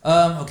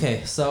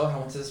 Okay, so I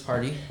went to this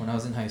party when I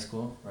was in high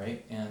school,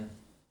 right? And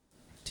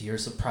to your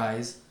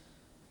surprise,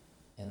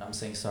 and I'm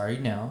saying sorry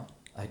now,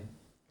 I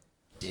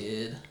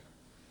did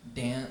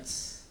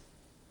dance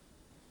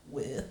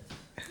with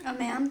a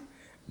man,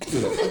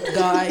 a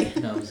guy.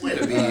 No,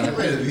 wait a minute.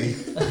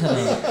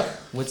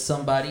 with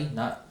somebody.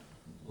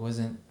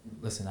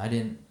 Listen, I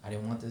didn't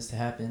want this to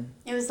happen.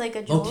 It was like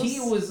a Jules. Low key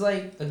was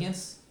like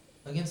against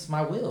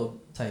my will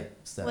type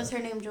stuff. Was her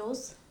name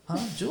Jules? Huh?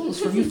 Jules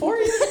from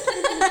Euphoria?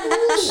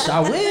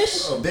 I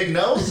wish. Oh, big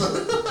nose?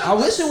 I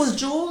wish it was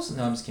Jules.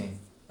 No, I'm just kidding.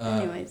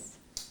 Anyways.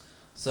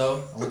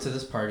 So I went to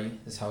this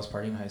house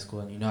party in high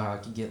school, and you know how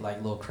it could get like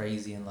a little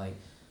crazy and like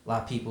a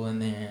lot of people in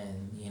there,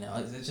 and you know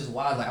it's just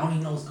wild. Like I don't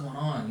even know what's going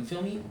on. You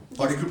feel me?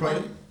 Party group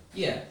party?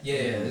 Yeah.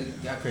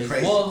 It got crazy.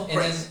 Well,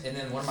 and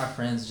then one of my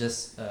friends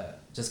just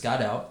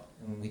got out,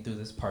 and we threw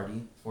this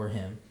party for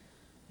him,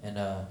 and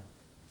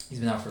he's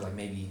been out for like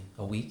maybe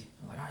a week.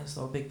 I'm like, alright,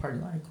 so a big party,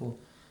 alright, cool.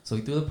 So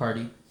we threw the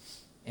party,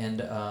 and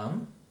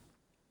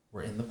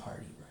we're in the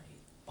party, right?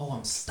 Oh,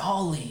 I'm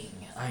stalling.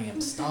 I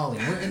am stalling.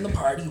 We're in the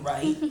party,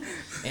 right?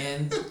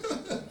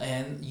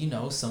 And you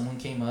know, someone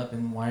came up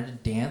and wanted to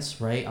dance,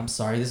 right? I'm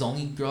sorry, this is the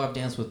only girl I've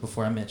danced with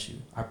before I met you.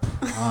 I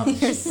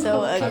promise. You're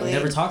so ugly. I've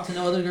never talked to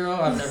no other girl.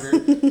 I've never.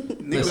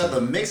 Nick got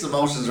the mixed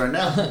emotions right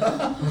now.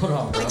 Hold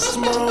on, bro. Mixed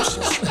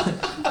emotions.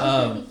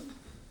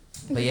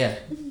 But yeah,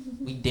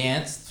 we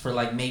danced for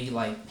like maybe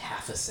like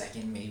half a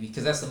second, maybe,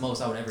 because that's the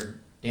most I would ever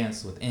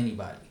dance with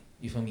anybody.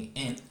 You feel me?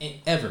 And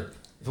ever,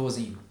 if it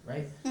wasn't you,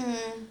 right?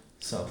 Mm-hmm.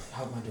 So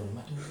how am I doing? Am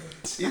I doing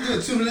good? You're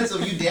doing 2 minutes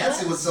of you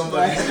dancing with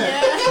somebody.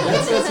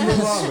 Let's move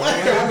on.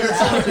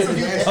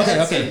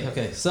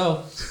 Okay.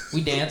 So we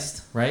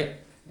danced, right?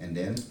 And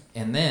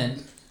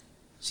then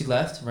she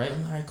left, right?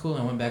 All right, cool.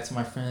 And I went back to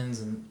my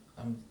friends, and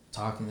I'm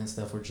talking and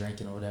stuff. We're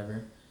drinking or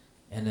whatever.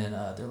 And then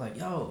they're like,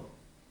 "Yo,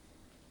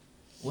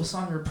 what's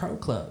on your pro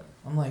club?"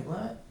 I'm like,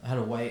 "What?" I had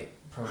a white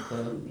pro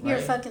club. You're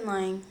right? fucking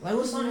lying. Like,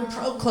 what's on your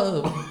pro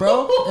club,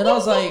 bro? And I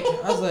was like,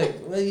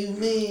 what do you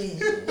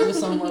mean?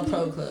 What's on my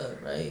pro club,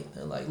 right?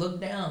 They're like,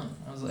 look down.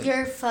 I was like,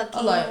 you're fucking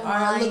I'm like, all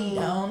right,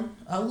 lying.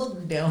 I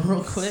looked down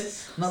real quick,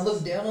 and I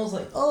looked down. I was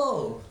like,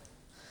 oh,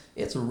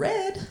 it's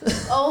red.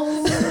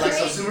 Oh, like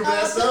some super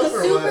bad stuff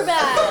or Super what?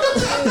 bad.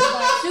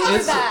 Super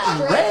It's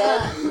bad.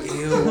 red.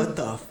 Ew, what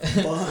the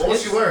fuck? What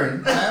was she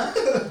wearing?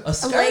 A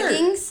skirt.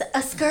 Leggings,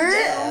 a skirt.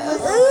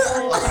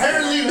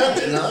 Apparently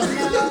nothing,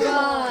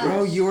 huh?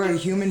 Bro, you are a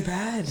human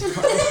pad.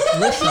 Listen,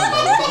 bro.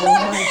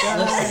 Oh my god.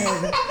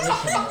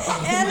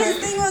 And his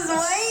thing was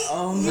white.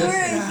 Oh You my were a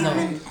god.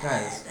 human. No,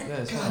 guys, hold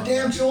on.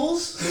 Goddamn,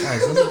 Jules.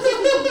 Guys,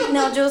 let me,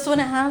 No, Jules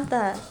wouldn't have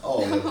that.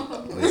 Oh,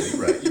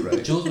 you're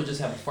right. Jules would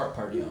just have a fart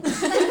party on.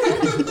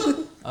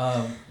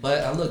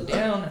 But I looked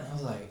down and I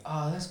was like,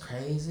 oh, that's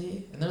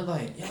crazy. And they're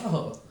like,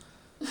 yo,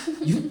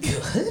 you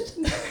good?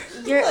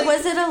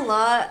 Was it a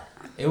lot?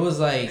 It was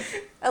like,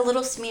 A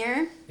little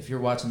smear? if you're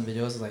watching the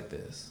videos, it's like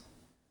this.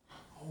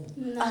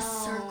 No. A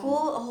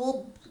circle? A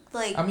whole,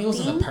 like, I mean, it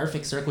wasn't thing? a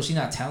perfect circle. She's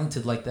not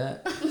talented like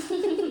that.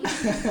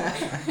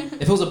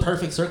 If it was a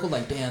perfect circle,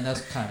 like, damn,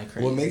 that's kind of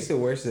crazy. What makes it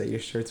worse is that your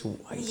shirt's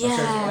white.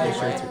 Yeah. Your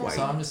shirt's white.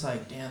 So I'm just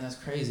like, damn, that's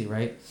crazy,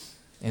 right?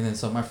 And then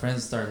so my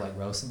friends started like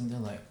roasting me. They're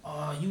like,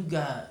 oh, you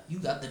got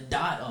the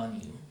dot on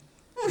you.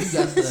 You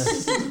got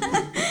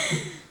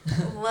the.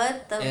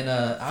 What the? And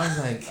I was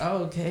like,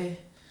 oh, okay.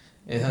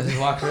 And I just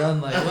walked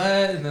around like,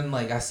 what? And then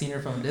like I seen her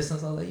from a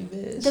distance. I was like, you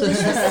bitch. The bitch was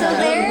still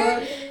there?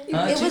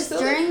 It She's was still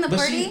during the but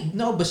party?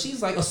 but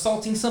she's like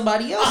assaulting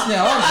somebody else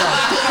now.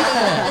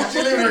 I was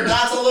like, She leaving her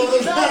dots all over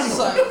the damn. I was place.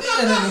 like, man.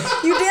 And then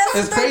You danced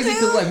it's with her crazy too?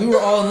 because like we were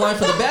all in line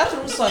for the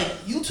bathroom. It's like,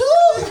 you too?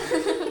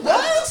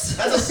 What?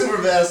 That's a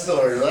super bad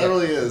story. That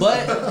really is.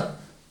 But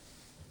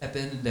at the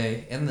end of the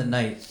day, in the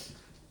night,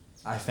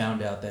 I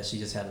found out that she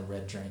just had a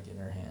red drink in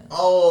her hand.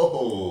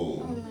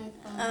 Oh. Oh my god.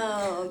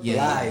 Oh, okay.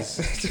 Yeah. Lies.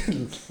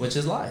 Which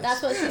is lies.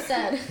 That's what she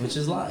said. Which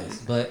is lies.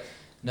 But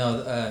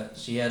no,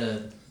 she had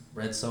a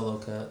red Solo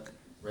cup,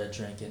 red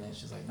drink in it.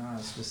 She's like, nah,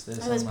 it's just this.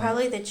 It was I'm like,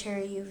 probably the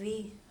cherry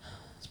UV.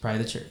 it's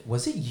probably the cherry.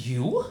 Was it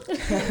you?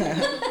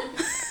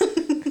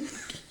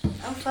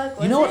 Oh,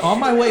 fuck. You know was what? On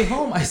my way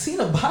home, I seen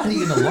a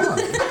body in the lawn. I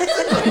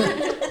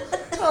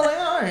was like,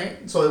 all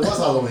right. So it was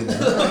Halloween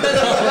then.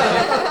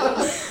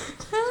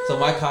 So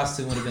my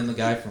costume would have been the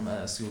guy from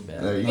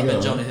Superbad. There you I've been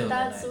go. Jonah Hill.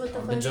 That's that what the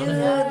night. I've been fuck Jonah is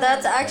Hill. Dude,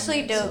 that's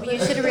actually dope. You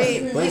should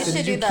read. Wait, You so should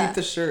did do you keep that.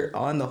 the shirt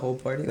on the whole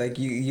party? Like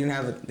you didn't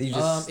have it. You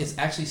just. It's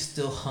actually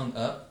still hung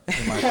up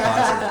in my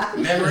closet.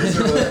 Memories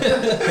or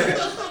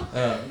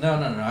what?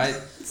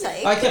 No.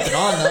 Psych. I kept it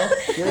on though.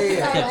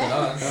 Yeah. I kept it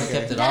on. I Okay.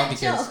 kept it on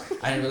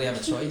because I didn't really have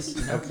a choice.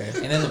 You know? Okay.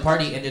 And then the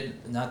party ended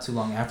not too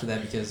long after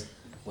that because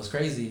what's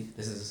crazy,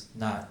 this is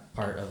not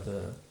part of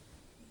the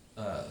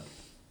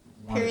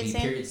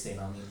period stain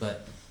on me,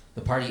 but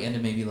the party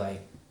ended maybe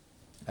like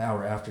an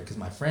hour after because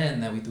my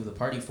friend that we threw the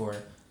party for,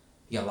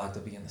 he got locked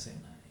up again the same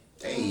night.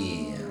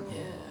 Damn.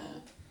 Yeah.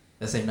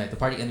 that same night. The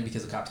party ended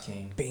because the cops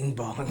came. Bing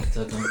bong.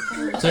 Took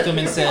him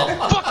and said,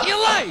 "Fuck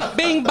your life,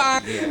 bing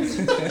bong." Yeah.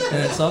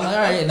 And so I'm like,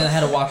 all right, and then I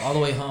had to walk all the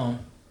way home.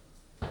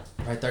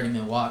 Right,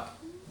 30-minute walk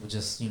with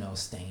just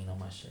stain on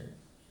my shirt.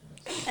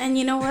 And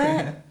you know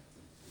what?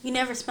 You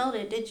never smelled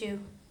it, did you?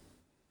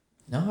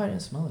 No, I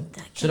didn't smell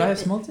it. Should I have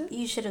smelled it?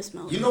 You should have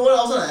smelled it. You know what?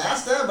 I was gonna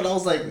ask that, but I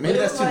was like, maybe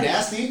that's too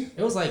nasty.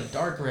 It was like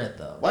dark red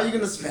though. Why are you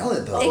gonna smell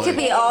it though? It could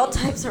be all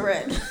types of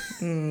red.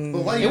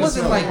 But why It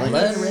wasn't like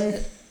blood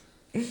red.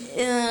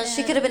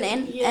 She could have been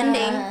ending.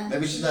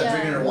 Maybe she's not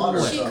drinking her water.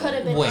 She could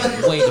have been. Wait a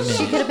minute.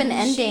 She could have been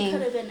ending. She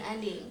could have been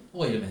ending.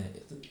 Wait a minute.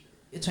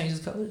 It changes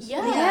colors.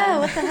 Yeah. Yeah.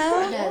 What the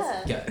hell?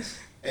 Yeah. Guys.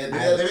 And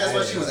maybe that's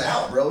why she was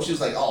out, bro. She was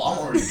like, "Oh, I'm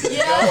already good to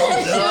go."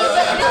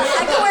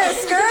 I can wear a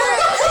skirt.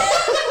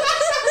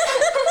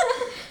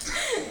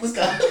 This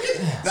guy.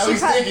 Now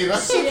he's thinking. Right?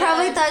 She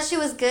probably thought she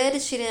was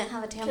good. She didn't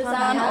have a tampon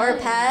on or a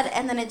pad,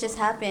 and then it just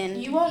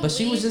happened. You won't. But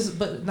she was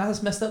but not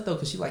as messed up though,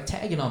 cause she like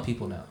tagging on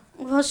people now.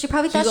 Well, she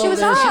probably thought She's she over was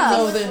there, she's off.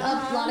 over there.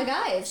 A lot of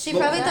guys. She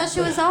probably thought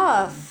she was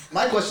off.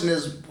 My question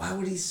is, why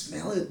would he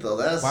smell it though?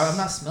 That's Why I'm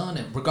not smelling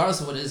it. Regardless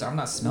of what it is, I'm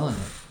not smelling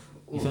it.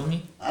 You feel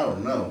me? I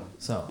don't know.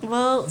 So.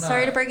 Well,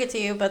 sorry to break it to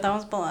you, but that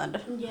was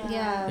blood.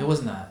 Yeah. It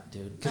was not,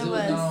 dude. Cause It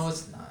was. No,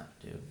 it's not,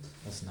 dude.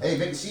 It's not. Hey,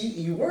 Vic, see,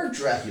 you were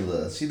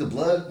Dracula. See, the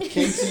blood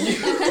came to you.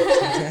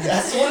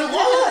 That's what it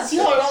was. See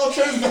how it all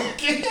turns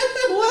back in.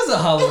 It was a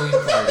Halloween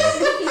party.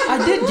 I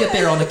did get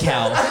there on the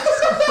cow.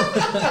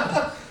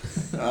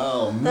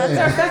 Oh man.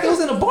 Matter of fact, it was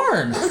in a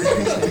barn.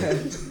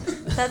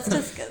 That's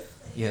disgusting.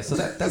 Yeah, so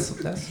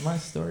that's my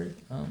story.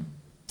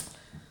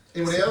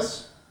 Anybody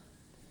else?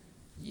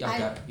 You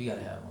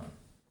gotta have one.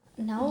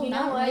 No, You know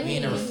not what? really. You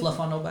ain't never fluff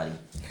on nobody.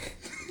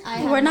 I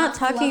have We're not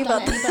talking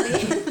fluffed about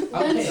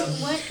on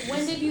anybody.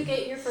 When did you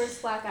get your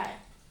first black eye?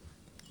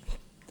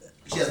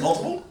 She has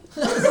multiple?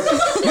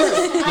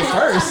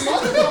 First,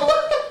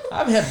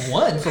 I've had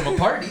one from a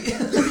party.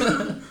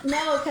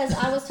 No, because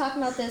I was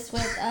talking about this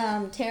with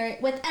Terry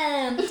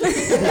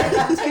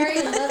Terry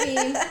and Lovey,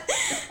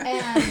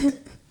 and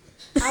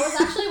I was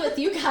actually with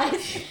you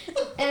guys,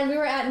 and we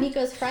were at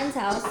Nico's friend's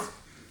house,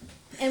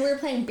 and we were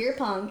playing beer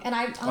pong, and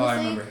I honestly I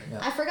remember, yeah.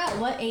 I forgot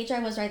what age I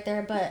was right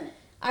there, but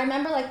I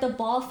remember like the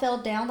ball fell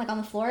down like on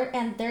the floor,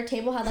 and their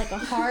table had like a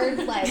hard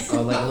like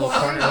Oh, like a little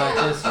corner like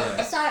this,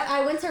 yeah. So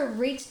I went to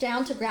reach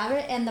down to grab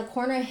it, and the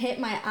corner hit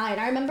my eye. And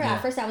I remember Yeah.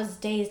 at first I was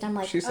dazed. I'm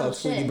like, She saw oh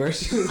Tweety shit. Bird.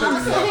 She was I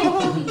was like,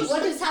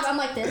 what just happened? I'm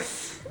like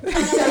this.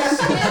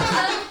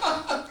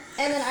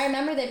 And then I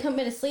remember they put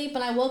me to sleep,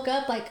 and I woke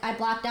up, like, I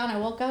blacked out, and I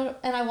woke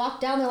up, and I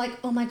walked down, they're like,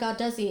 oh my god,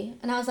 does he?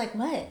 And I was like,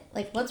 what?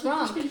 Like, what's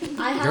wrong?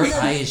 I have Your the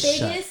eye is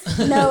biggest...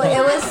 shut. No,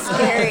 it was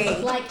scary.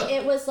 Like,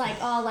 it was, like,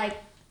 all, like,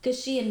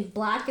 gushy and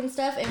black and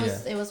stuff.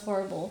 It was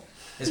horrible.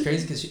 It's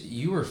crazy because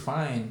you were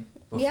fine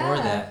before Yeah.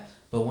 that,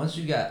 but once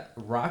you got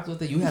rocked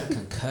with it, you had a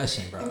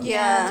concussion, bro.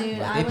 Yeah. Dude,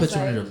 Like, I they was put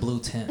you like, in a blue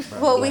tent,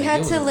 bro. Well, we Like, had it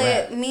was to a lay,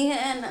 wrap. me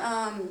and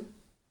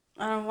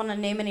I don't want to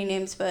name any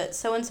names, but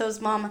so and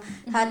so's mom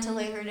had to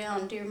lay her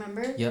down. Do you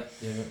remember? Yep.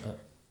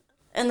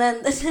 And then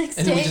the next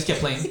And then we day, just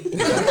kept playing.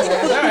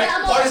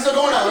 Yeah, Party's still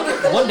going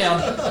on. One down.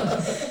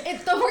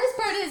 It's the worst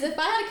part is if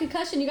I had a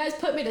concussion, you guys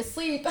put me to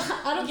sleep.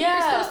 I don't think Yeah.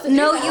 you're supposed to do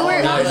no, that. you were No,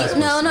 you're not supposed to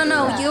do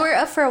no. that. You were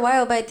up for a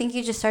while, but I think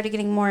you just started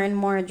getting more and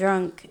more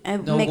drunk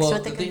and No, mixed well,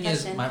 with the thing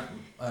is, concussion.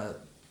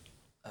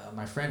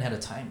 my friend had a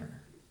timer.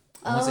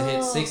 And once it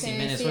hit 60 okay.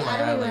 minutes, See, we're like, I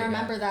don't even like,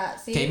 remember that.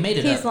 See, Okay, made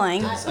it He's up.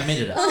 lying. Guys. I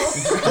made it up.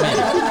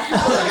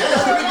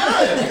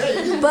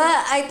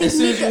 But I think As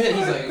soon as you Nico, hit,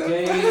 he's like,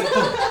 okay.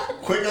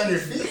 Quick on your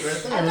feet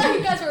right I there. thought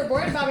you guys were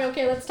worried about me.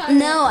 Okay, let's time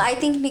no, I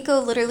think Nico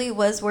literally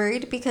was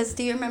worried because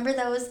do you remember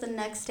that was the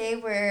next day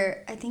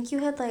where I think you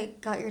had like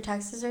got your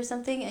taxes or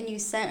something and you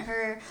sent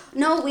her.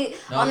 No, on we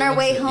our went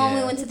way to- home yeah.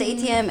 we went to the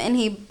ATM and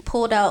he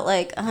pulled out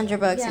like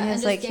 $100 Yeah, and he was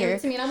just like, gave here.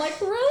 it to me, and I'm like,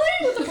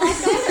 really? With the black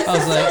guy?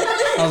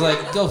 I was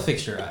like, go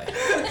fix your eye.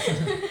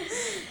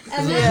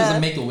 And It then- was a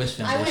Make-A-Wish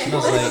I Foundation. I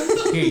went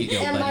was like, here you go,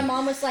 And my buddy.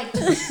 mom was like,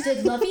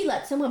 did Lovey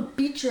let someone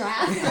beat your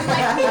ass? I'm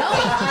like, no,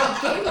 I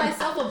gave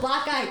myself a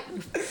black eye,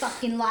 you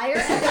fucking liar.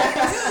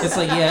 It's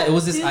like, yeah, it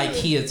was this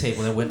IKEA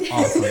table that went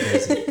off on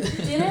Daisy.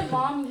 Didn't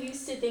mom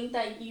used to think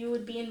that you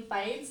would be in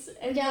fights?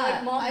 And be Yeah,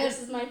 like, Mom, I-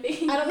 this is my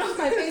thing. I don't know if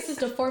my face is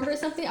deformed or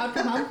something. I would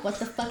come home, what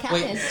the fuck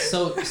happened? Wait,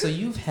 so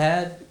you've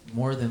had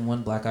more than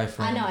one black eye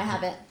friend? I know I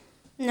haven't.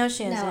 No,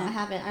 she No, hasn't. I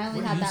haven't. I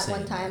only What are had you that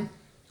one saying? time.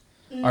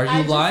 Are I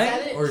you just lying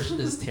said it. or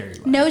is Terry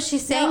lying? No,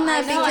 she's saying No,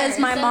 I that know. because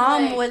my It said,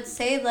 mom like- would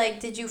say like,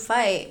 "Did you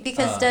fight?"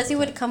 Because Oh, Desi okay.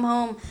 would come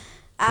home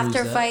after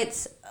Bruised up?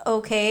 fights,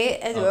 okay,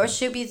 or Okay.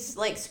 she'd be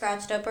like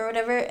scratched up or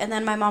whatever, and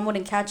then my mom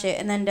wouldn't catch it,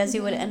 and then Desi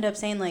would end up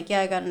saying like, "Yeah,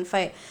 I got in a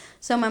fight."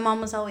 So my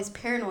mom was always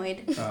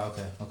paranoid. Oh,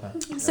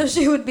 okay. So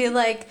she would be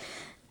like,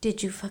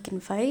 "Did you fucking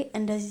fight?"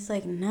 And Desi's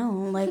like, "No,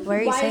 like why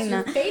are you Why saying is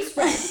your that?" face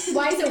red?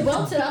 Why is it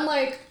wilted? I'm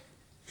like,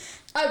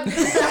 what's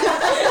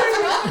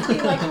wrong with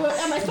me? Like, what,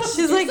 am I supposed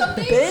She's to do like,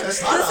 something? "Bitch,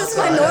 this is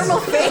my normal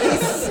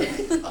face."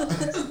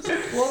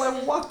 Well, I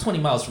walked 20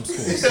 miles from school.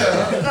 So.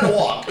 Yeah, I gotta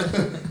walk.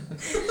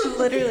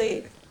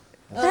 Literally,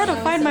 I had to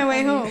that find was my so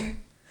way funny. home.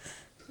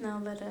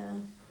 No, but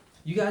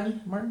You got any,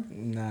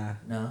 Martin? Nah.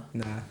 No.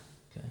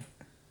 Okay.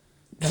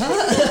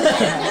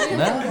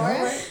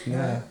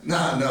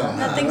 No.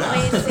 Nothing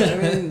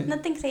crazy.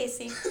 Nothing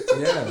crazy.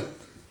 Yeah.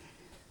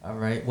 All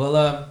right. Well,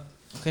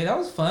 okay, that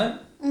was fun.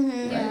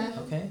 Mm-hmm. Yeah.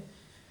 Okay.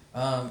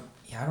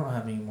 Yeah, I don't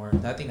have any more.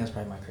 I think that's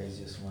probably my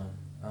craziest one.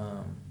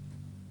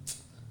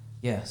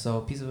 Yeah, so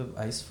a piece of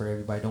advice for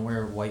everybody: don't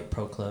wear a white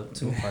pro club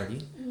to a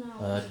party.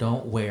 No.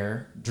 Don't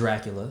wear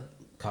Dracula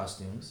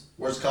costumes.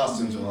 Where's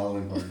costumes on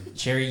Halloween party?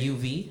 Cherry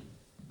UV.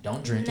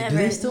 Don't drink it. Never.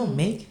 Do they still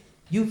make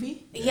UV?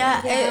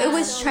 Yeah, it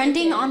was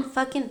trending on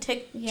fucking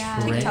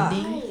TikTok.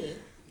 Trending?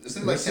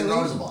 Isn't it like $10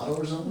 a bottle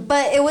or something?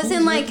 But it wasn't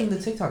Who's like making the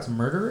TikToks?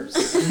 Murderers?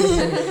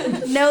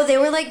 no, they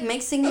were like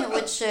mixing it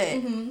with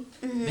shit.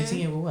 Mixing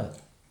it with what?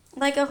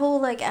 Like a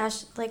whole like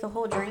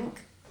whole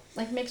drink.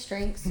 Like mixed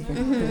drinks.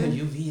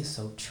 UV is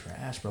so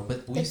trash, bro.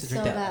 But we used to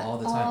drink so that bad. all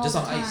the time. All Just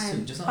on the ice too.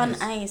 time. Just On on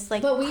ice. ice,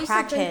 like But we used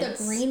to drink crackheads.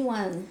 the green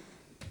one.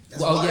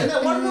 Oh yeah.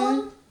 That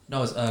watermelon?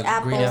 No, it's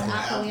Apple. green apple.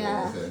 Apple,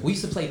 yeah. Okay. We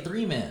used to play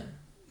 3-man.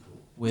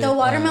 With, The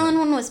watermelon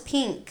one was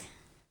pink.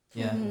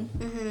 Yeah.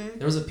 Mm-hmm.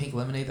 There was a pink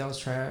lemonade that was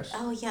trash.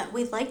 Oh yeah,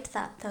 we liked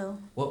that though.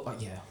 Well,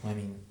 yeah. I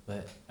mean,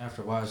 but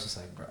after a while, it's just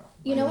like, bro.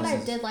 You know what this I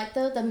is- did like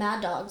though? The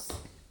Mad Dogs.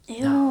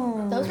 Ew.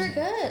 No. Those were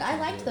good. I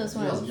liked those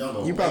ones.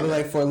 You probably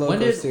like Four When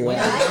Locos did? too. When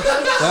huh?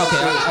 well, okay,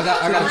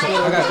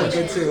 I got a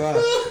Good question. too.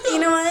 Huh? You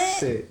know what?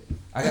 Shit.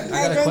 I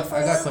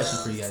got a question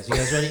for you guys. You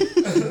guys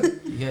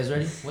ready? You guys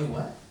ready? Wait,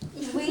 what?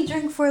 We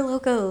drank Four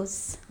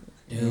Locos.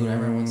 Dude, I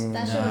remember once.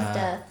 That shit was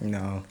death.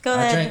 No. Go I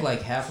ahead. drank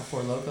like half a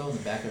Four Loko in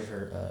the back of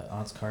her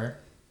aunt's car,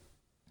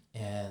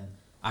 and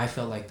I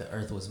felt like the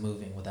earth was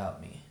moving without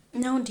me.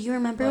 No, do you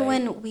remember Like-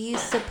 when we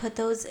used to put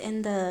those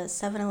in the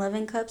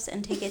 7-Eleven cups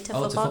and take it to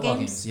football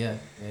games? Yeah.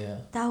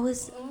 That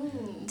was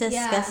Ooh.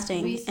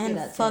 disgusting we used to do and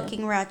that too.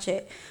 fucking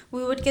ratchet.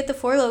 We would get the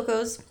Four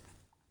Locos,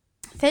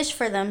 fish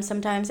for them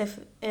sometimes if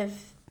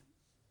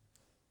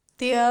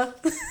the I'm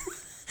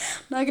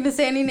not gonna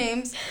say any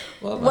names.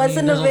 Well,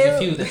 Wasn't there's only a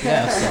available. few that you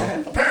have,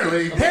 so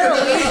Apparently.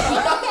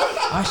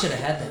 I should have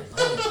had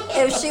that.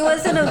 If she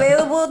wasn't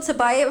available to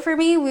buy it for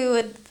me, we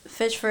would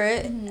fish for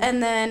it,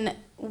 and then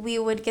we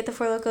would get the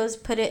Four Locos,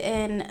 put it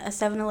in a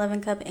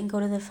 7-Eleven cup, and go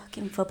to the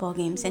fucking football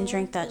games and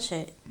drink that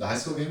shit. The high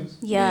school games?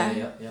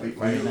 Yeah. Wait,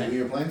 Friday night.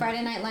 you were playing?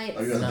 Friday Night Lights.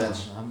 Are you on the bench?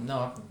 I'm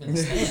in the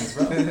stands,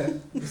 bro.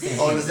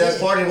 Oh, and is that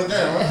party with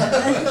them?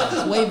 Huh?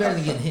 It's way better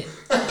than getting hit.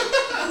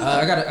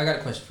 I got a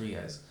question for you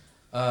guys.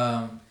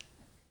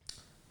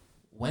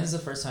 When's the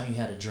first time you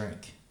had a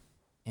drink,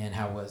 and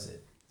how was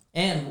it?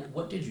 And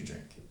what did you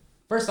drink?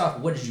 First off,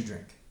 what did you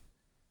drink?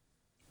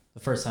 The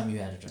first time you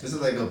had a drink. Is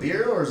it like a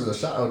beer or is it a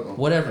shot? Oh,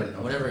 Whatever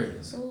okay. it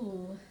is.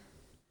 Ooh.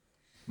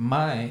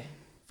 My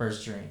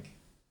first drink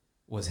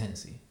was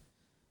Hennessy,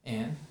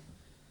 and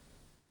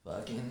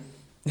fucking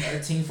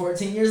 13,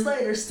 14 years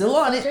later, still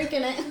on it.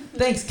 Drinking it.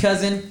 Thanks,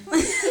 cousin.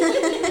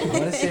 I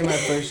want to say my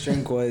first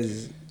drink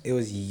was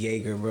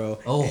Jaeger, bro.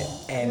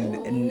 Oh.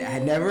 And I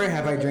never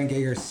have I drank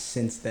Jaeger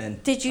since then.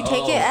 Did you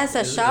take it as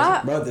a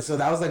shot? Bro, so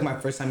that was like my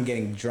first time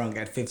getting drunk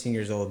at 15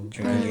 years old,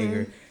 drinking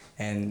Jaeger.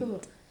 And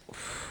Ooh.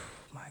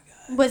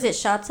 Was it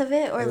shots of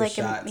it or it was like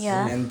shots.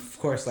 yeah? And of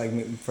course, like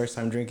first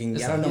time drinking,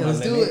 It's I don't like, know yeah, my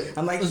let's do limit. it.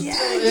 I'm like, Let's yeah, do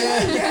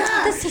it.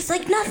 yeah. This tastes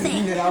like nothing.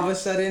 And then all of a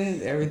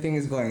sudden, everything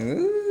is going,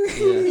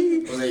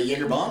 ooh. Was it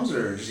Jaeger bombs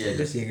or just Jaeger?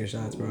 Just Jaeger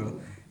shots, bro.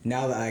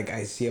 Now that like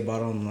I see a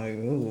bottle, I'm like,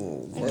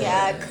 ooh.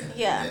 Gag.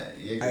 Yeah.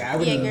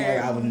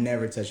 Jaeger. I would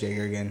never touch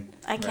Jaeger again.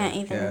 I can't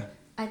either. Yeah.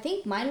 I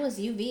think mine was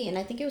UV, and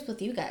I think it was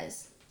with you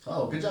guys.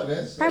 Oh, good job,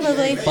 guys.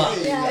 Probably.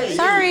 Hey.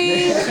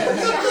 Sorry.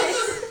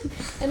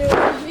 And it was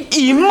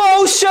UV.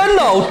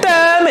 Emotional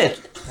damage.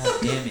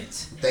 God damn it.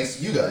 Thanks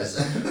to you guys.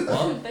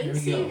 Well, here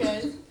Thanks we to go. you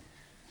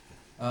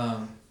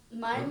guys.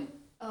 Mine.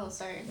 Oh,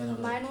 sorry. No.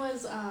 Mine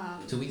was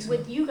 2 weeks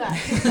with ago? you guys.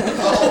 Let's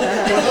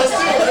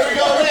see. There we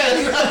go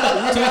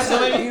again. 2 weeks ago,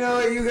 maybe. You know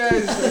what, you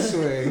guys, I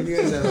swear, you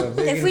guys have a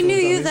big If we knew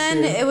you influence on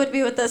then, this shit. it would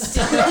be with us.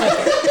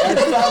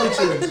 That's probably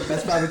true.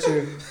 That's probably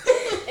true.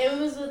 It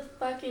was with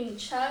fucking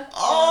Chuck.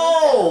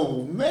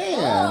 Oh, man.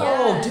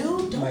 Oh,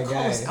 dude, My don't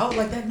call guy. us out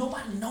like that.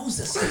 Nobody knows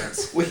this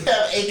yet. We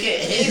have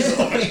AKAs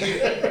over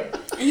here.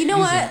 You know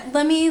what?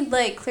 Let me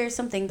like clear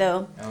something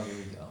though. Oh, here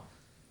we go.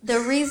 The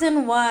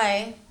reason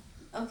why,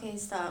 okay,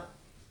 stop.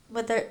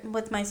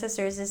 With my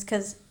sisters is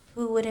because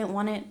who wouldn't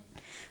want it?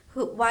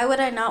 Why would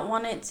I not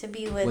want it to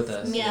be with With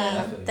us. me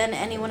Yeah. than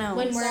anyone else?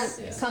 When we're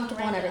Yeah.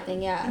 comfortable and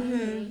everything, yeah.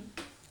 Mhm.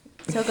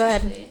 So go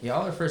ahead. Yeah,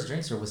 all our first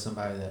drinks are with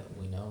somebody that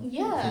we know.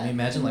 Yeah. Can you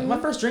imagine? Like, my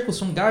first drink was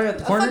from a guy at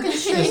the corner. Fucking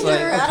It's stranger like,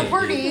 at a okay,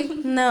 party.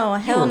 dude, No,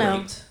 you hell were no.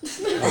 raped.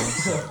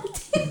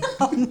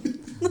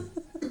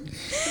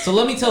 So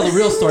let me tell the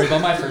real story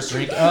about my first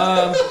drink.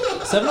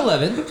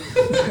 7-Eleven.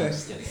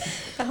 Just kidding.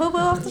 A hobo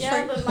off the Yeah,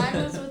 street. but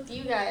mine was with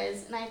you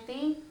guys, and I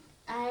think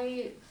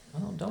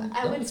Oh, don't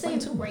would say explain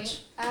too much.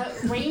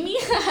 Raimi.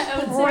 I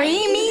would say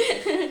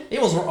Raimi? It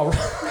was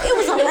It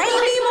was a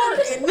rainy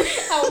morning.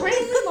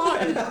 Raimi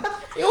Martin.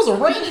 It was a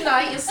rainy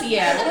night in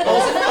Seattle. I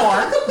was in the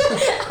barn.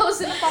 I was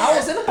in the I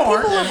was in the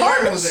barn.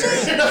 Martin was there.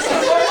 there.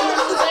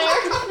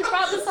 You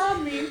brought this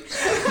on me.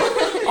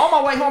 On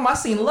On my way home, I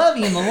seen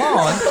Lovey in the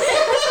lawn.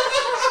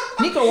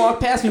 Nico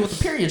walked past me with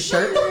a period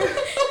shirt.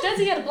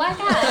 Desi had a black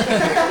eye.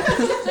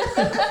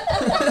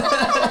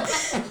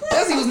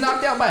 Desi was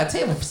knocked out by a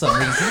table for some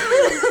reason.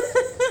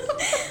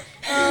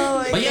 Oh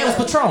my But yeah, it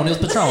was Patron. It was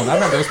Patron. I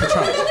remember it was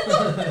Patron.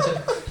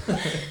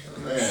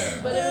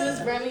 Man. But it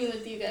was Remy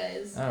with you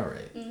guys. All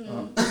right.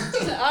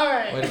 All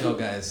right. Way to go,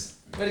 guys.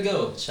 Way to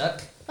go,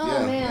 Chuck. Oh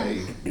Yeah,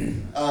 man.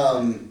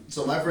 hey.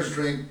 So my first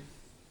drink,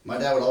 my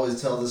dad would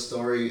always tell this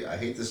story. I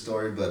hate this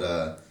story,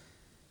 but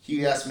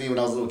he asked me when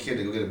I was a little kid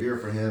to go get a beer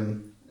for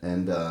him,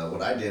 and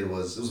what I did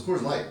was, it was a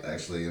Coors Light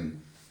actually,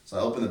 and so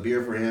I opened the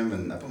beer for him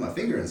and I put my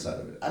finger inside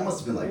of it. I must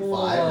have been like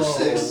 5 or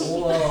 6.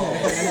 Whoa.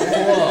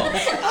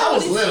 I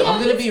was little. I'm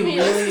gonna be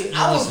really.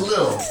 I was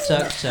little.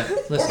 Chuck.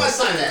 Listen. Where my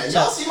sign at?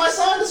 Y'all see my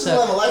sign? This is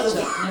what I'm alive.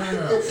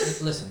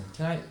 No. Listen,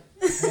 can I?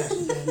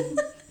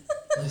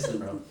 Listen,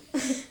 bro.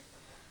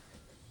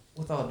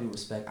 With all due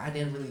respect, I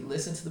didn't really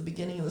listen to the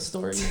beginning of the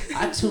story.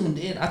 I tuned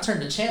in. I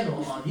turned the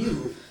channel on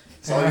you,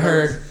 so I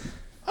heard.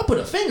 I put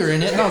a finger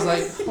in it, and I was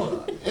like,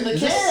 hold on. In the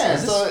can.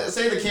 So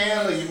say the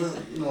can, like you put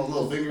a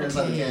little finger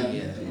inside the can.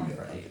 Yeah.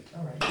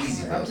 All right.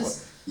 Easy, bro. I'm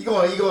just. You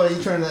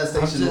turn that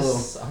station a little.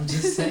 I'm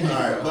just saying. All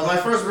right, but my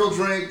first real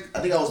drink,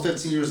 I think I was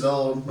 15 years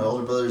old. My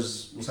older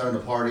brothers was having a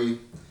party.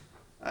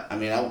 I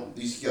mean,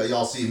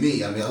 y'all see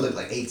me. I mean, I look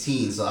like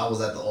 18, so I was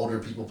at the older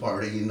people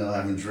party,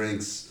 having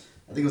drinks.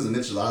 I think it was a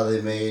michelada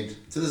they made.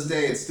 To this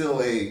day, it's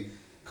still a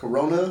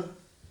Corona,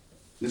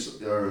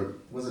 or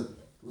was it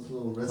a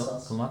little red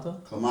sauce?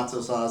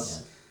 Clamato sauce.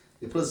 Yeah.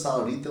 They put a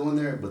saladito in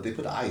there, but they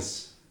put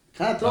ice.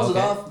 Kind of throws it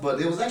off,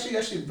 but it was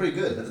actually pretty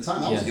good. At the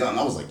time, I was young.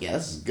 I was like, yeah,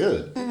 this is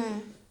good.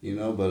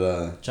 Mm-hmm.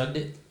 But... Chugged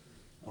it?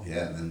 Oh,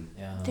 yeah, man.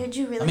 Yeah. Did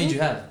you really? How many did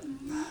you have?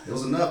 It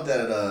was enough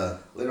that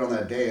later on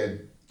that day,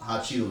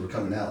 hot Cheetos were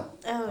coming out.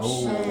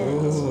 Oh, shit.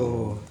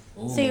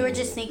 Ooh. So you were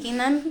just sneaking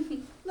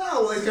them?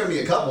 No, well, they gave me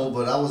a couple,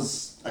 but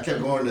I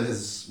kept going to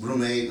his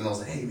roommate, and I was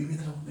like, hey, maybe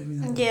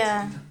that.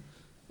 Yeah.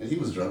 And he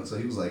was drunk, so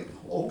he was like,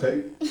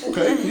 okay,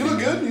 you look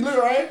good, you look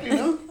alright,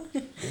 So,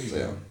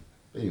 yeah.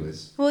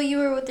 Anyways. Well, you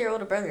were with your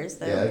older brothers,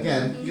 though. Yeah,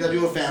 again, you gotta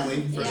do a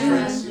family first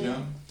drinks,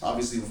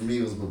 Obviously, for me,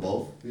 it was with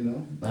both,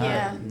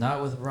 Yeah.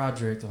 Not with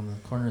Roderick on the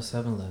corner of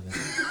 7-Eleven.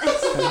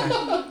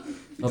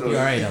 Hope you're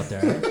alright out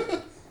there,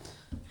 right?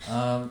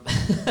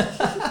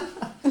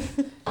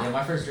 Yeah,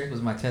 my first drink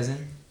was my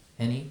cousin,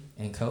 Henny,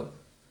 and Coke.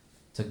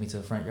 Took me to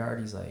the front yard.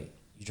 He's like,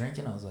 you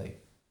drinking? I was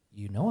like,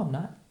 I'm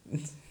not.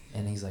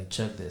 And he's like,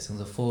 chug this. It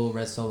was a full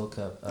red Solo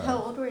cup.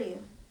 How old were you?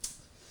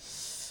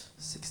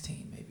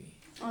 16, maybe.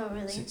 Oh,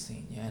 really?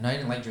 16, yeah. And I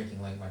didn't like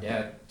drinking. Like, my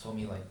dad told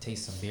me,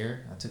 taste some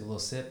beer. I took a little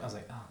sip. I was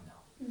like, oh,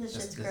 no. This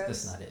shit's gross.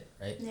 That's not it,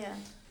 right? Yeah.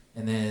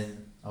 And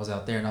then I was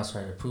out there, and I was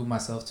trying to prove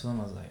myself to him.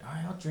 I was like, all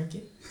right, I'll drink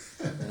it.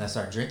 And I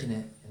started drinking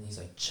it, and he's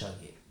like, chug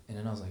it. And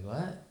then I was like,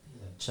 what?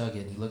 He's like, chug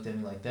it. And he looked at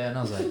me like that, and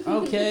I was like,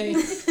 okay.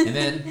 And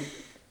then,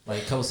 a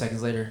couple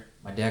seconds later,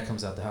 my dad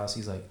comes out the house.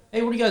 He's like,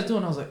 hey, what are you guys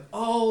doing? I was like,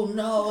 oh,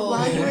 no.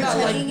 While you were not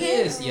chugging like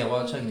this. it? Yeah,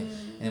 while chugging it.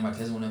 And then my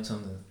cousin went up to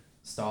him, the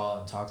stall,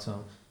 and talked to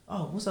him.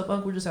 Oh, what's up,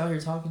 Unc? We're just out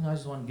here talking. I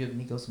just want to give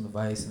Nico some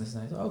advice. And this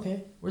and that.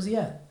 Okay, where's he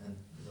at? And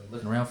he was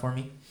looking around for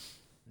me.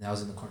 And I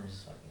was in the corner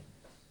just fucking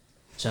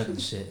chugging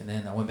shit. And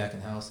then I went back in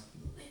the house.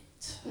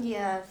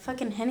 Yeah,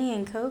 fucking Henny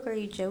and Coke. Are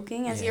you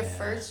joking? As your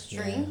first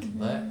drink? Yeah.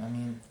 But, I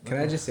mean... Can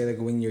I just say,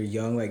 when you're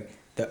young,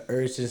 the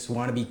urge to just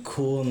want to be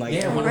cool and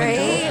right?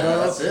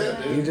 That's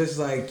it, dude. You're just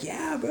like,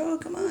 yeah, bro,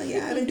 come on.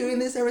 Yeah, I've been doing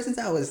this ever since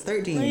I was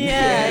 13.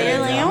 Yeah, you're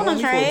like, I want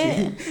to try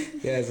it.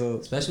 Yeah, so...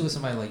 Especially with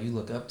somebody you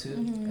look up to.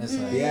 It's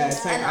like... Yeah,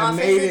 it's like, And I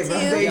made it, offers bro.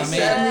 it to They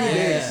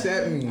you.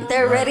 accept me.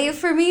 They're ready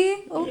for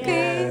me?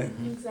 Okay.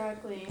 Yeah.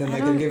 Exactly. Then,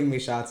 they're giving me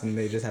shots, and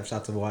they just have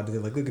shots of water.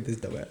 They're like, look at this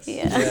dumbass.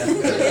 Yeah.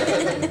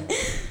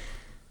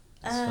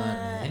 It's fun,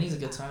 man. Henny's a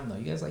good time, though.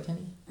 You guys like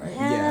Henny? Right?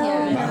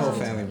 Yeah. My whole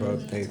Yeah. family, bro,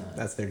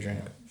 that's their drink.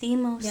 The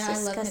most Yeah, I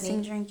love disgusting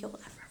Henny. drink you'll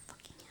ever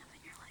fucking have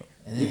in your life.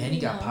 And then Henny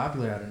got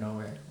popular out of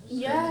nowhere.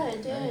 Yeah,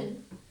 it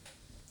did.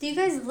 Do you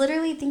guys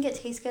literally think it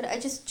tastes good? I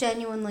just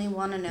genuinely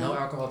want to know. No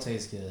alcohol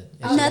tastes good.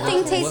 It's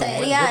Nothing tastes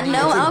good. Yeah,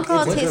 no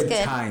alcohol It's a tastes good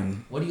good.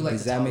 time. What do you like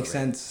Does to that make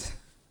tolerate? sense?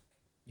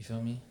 You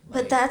feel me?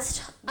 But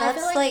that's I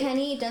feel like, like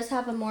Henny does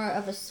have a more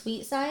of a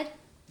sweet side,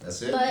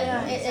 That's it. but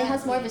Yeah, it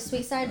has more of a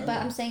sweet side. But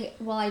I'm saying,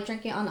 will I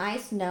drink it on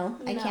ice? No,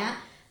 I No. can't.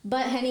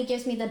 But Henny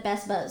gives me the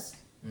best buzz.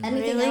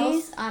 Anything Really?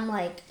 else, I'm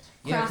like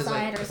Yeah, because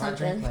cross-eyed or if I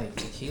drink something.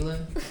 tequila,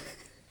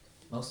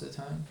 most of the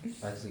time,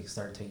 if I just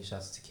start taking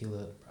shots of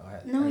tequila, bro,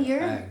 No, I you're-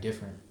 act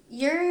different.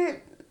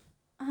 you're.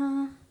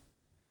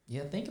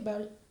 Yeah, think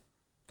about it.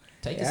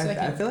 Take a Yeah,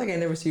 second. I feel like I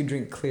never see you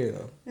drink clear,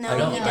 though. No, I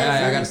don't. he I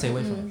doesn't. gotta stay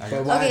away from it. I But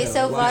gotta- why Okay, though?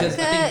 so Why? Because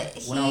I vodka.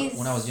 think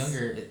when I was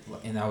younger,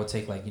 and I would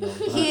take he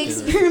vodka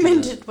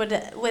experimented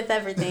with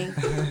everything.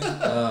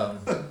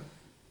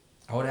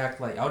 I would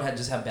act like I would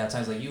just have bad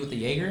times like you with the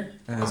Jaeger.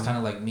 It's Uh-huh. kind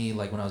of like me,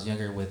 like when I was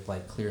younger with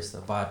clear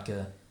stuff,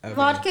 vodka.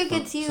 Vodka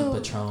gets some you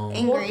Patron,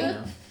 angry. you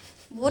know?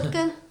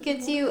 Vodka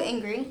gets you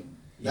angry.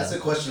 That's a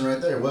question right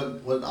there.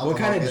 What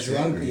kind of gets you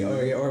drunk,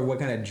 angry? or what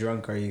kind of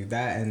drunk are you?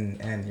 That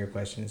and your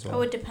question as well.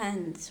 Oh, it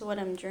depends what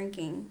I'm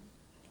drinking.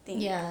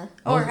 think. Yeah.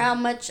 Or how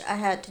much I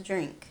had to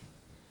drink.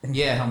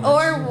 Yeah, how much?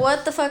 Or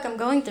what the fuck I'm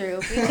going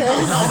through because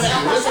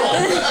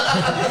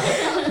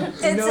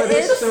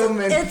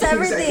it's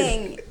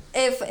everything.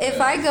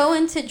 If I go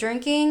into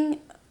drinking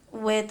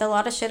with a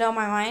lot of shit on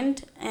my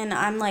mind and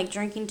I'm like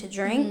drinking to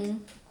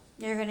drink,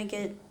 you're gonna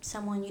get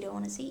someone you don't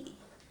want to see.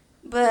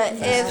 But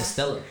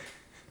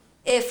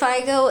if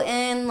I go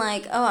in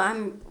like, oh,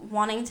 I'm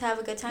wanting to have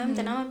a good time,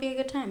 then I'm gonna be a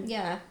good time.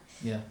 Yeah.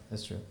 Yeah,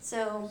 that's true.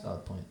 So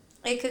solid point.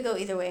 It could go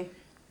either way.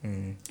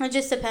 It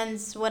just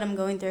depends what I'm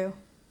going through,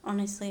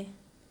 honestly.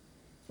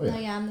 Oh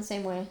yeah, I'm the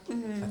same way.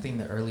 I think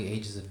the early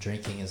ages of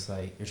drinking is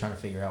like you're trying to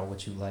figure out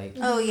what you like.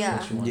 Oh yeah.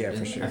 What you want. Yeah,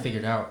 for sure. I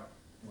figured out.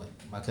 Like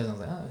my cousin was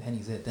like, "Oh,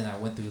 Henny's it." Then I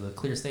went through the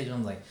clear stage. And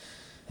I'm like,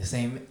 "This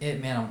ain't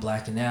it, man. I'm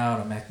blacking out.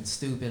 I'm acting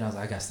stupid." I was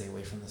like, "I gotta stay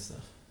away from this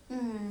stuff."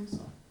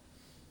 So,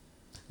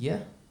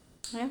 yeah.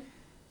 Yeah.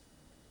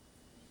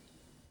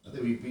 I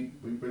think we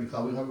pretty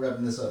calm. We're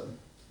wrapping this up.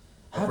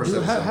 How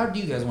do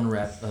you guys want to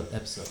wrap up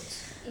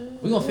episodes?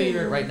 We're gonna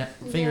figure it right now.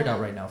 Figure it out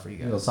right now for you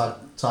guys. You know,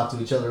 talk to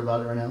each other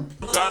about it right now.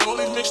 Got all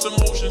these mixed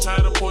emotions,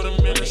 had to put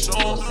them in a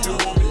song. You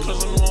want me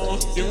 'cause I'm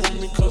on. You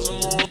want me 'cause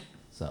I'm on.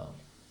 So.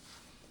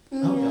 I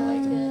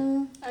like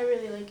it. I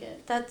really like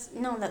it. That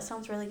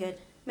sounds really good.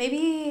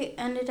 Maybe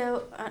end it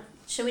out.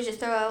 Should we just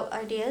throw out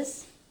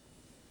ideas?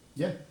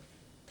 Yeah.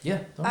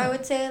 Yeah. I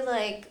would say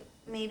like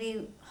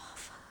maybe.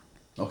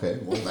 Okay.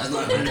 Well, that's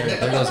not. There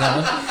goes that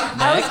one.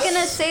 I was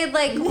gonna say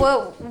like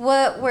what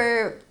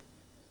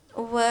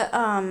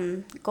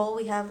goal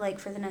we have like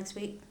for the next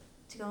week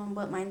to go in,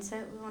 what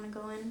mindset we want to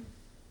go in.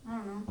 I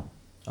don't know.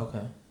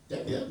 Okay.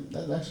 Yeah,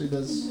 that actually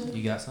does.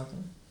 You got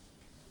something?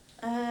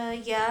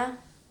 Yeah.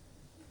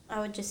 I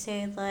would just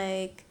say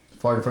like.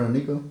 Fart in front of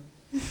Nico.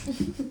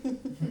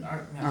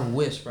 I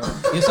wish, bro.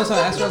 You sometimes I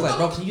ask her, I was like,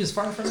 bro, can you just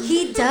fart in front of me?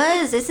 He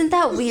does. Isn't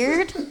that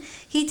weird?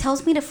 He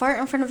tells me to fart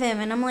in front of him,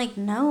 and I'm like,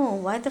 no.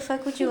 Why the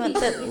fuck would you want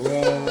that?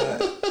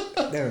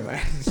 Never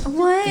mind.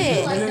 What?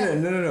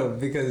 No.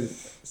 Because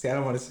see, I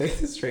don't want to say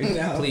this right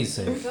now. Please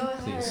say it. Go ahead.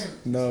 Please.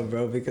 No,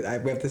 bro. Because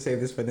we have to save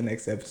this for the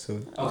next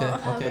episode.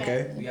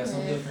 Okay. We got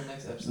something good for the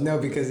next episode. No,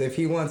 because if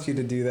he wants you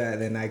to do that,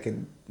 then I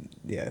can.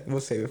 Yeah, we'll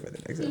save it for the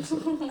next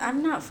episode.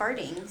 I'm not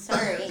farting.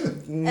 Sorry.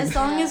 As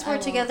long as we're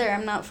together,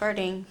 I'm not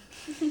farting.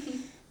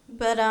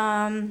 But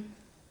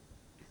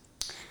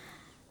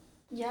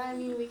yeah, I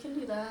mean we can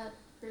do that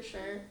for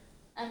sure.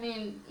 I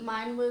mean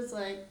mine was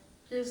like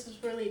yours was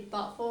really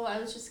thoughtful. I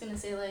was just gonna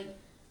say like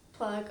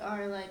plug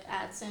our like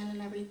AdSense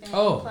and everything.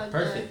 Oh, plug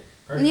perfect.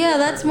 Yeah,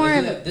 that's more.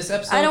 This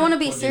episode. I don't want to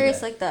be we'll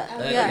serious like that.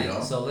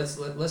 Yeah. So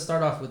let's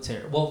start off with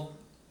Terry. Well,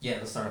 yeah,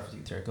 let's start off with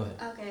you, Terry. Go ahead.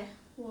 Okay.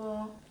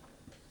 Well,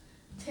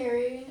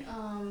 Terry.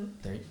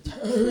 Terry.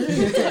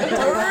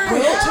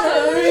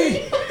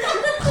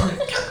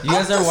 You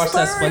guys ever watched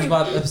that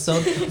SpongeBob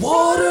episode?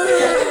 Water.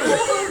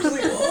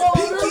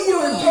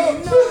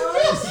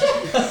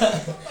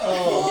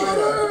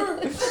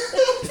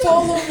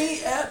 Follow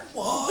me at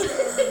water.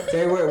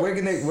 Terry,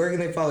 where can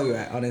they follow you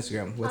at on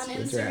Instagram? On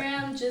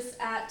Instagram, just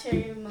at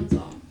Terry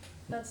Monzon.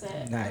 That's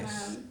it.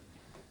 Nice.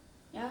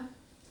 Yeah.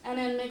 And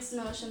then Mixed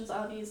Emotions,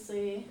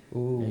 obviously.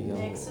 Ooh.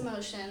 Mixed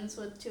Emotions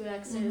with 2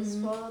 X's.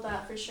 Follow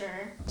that for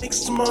sure.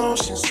 Mixed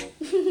Emotions.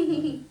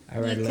 All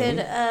right, You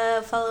could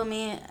follow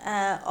me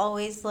at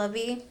Always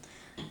Lovey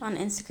on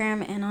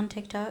Instagram and on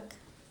TikTok.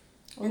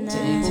 And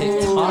then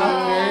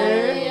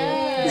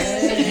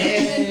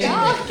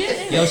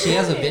Yo, she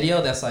has a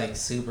video that's like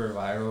super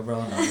viral, bro.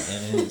 And I'm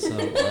in it, so.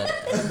 Dude,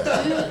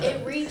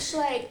 it reached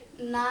like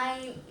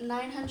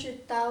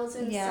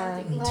 900,000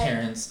 something. Like,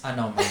 Terrence, I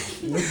know, man.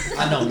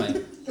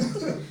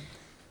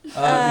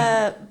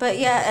 But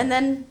yeah, and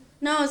then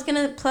I was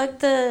gonna plug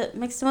the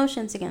Mixed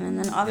Emotions again, and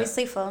then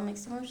obviously follow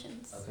Mixed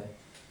Emotions. Okay.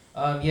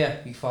 Yeah,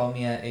 you can follow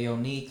me at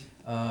Aonique,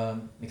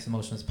 Mixed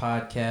Emotions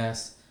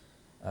Podcast.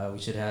 We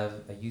should have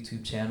a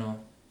YouTube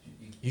channel.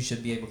 You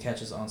should be able to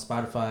catch us on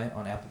Spotify,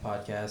 on Apple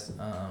Podcasts.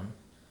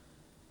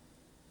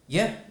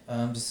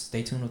 Just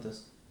stay tuned with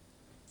us.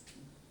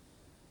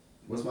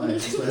 What's my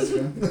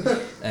Instagram?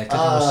 That's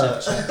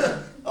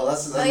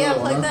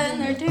plug that in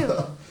there too.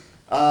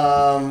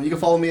 You can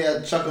follow me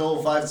at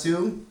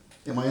Chucko52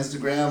 in my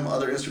Instagram.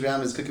 Other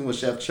Instagram is Cooking with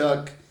Chef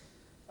Chuck.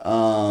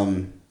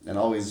 And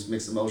always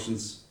Mixed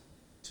Emotions.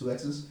 2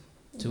 X's?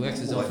 2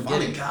 X's, don't forget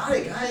finally it. got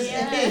it, guys.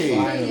 Yeah. Hey.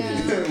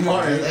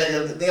 Martin,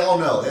 they all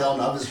know.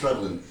 I've been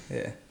struggling.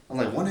 Yeah. I'm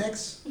like, 1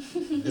 X?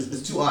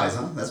 It's 2 I's,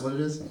 huh? That's what it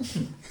is?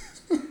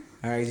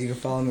 All right, you can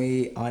follow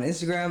me on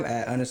Instagram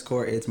at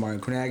 _it's Martin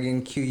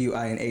Quinagan,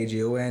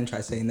 QUINAGON. Try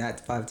saying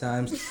that 5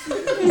 times.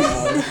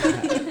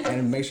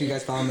 And make sure you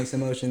guys follow Mixed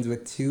Emotions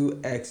with 2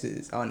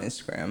 X's on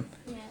Instagram.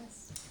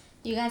 Yes.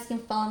 You guys can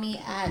follow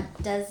me at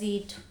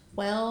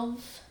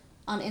Desi12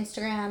 on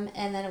Instagram,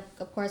 and then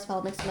of course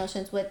follow Mixed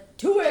Emotions with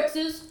 2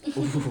 X's.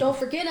 Don't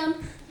forget them.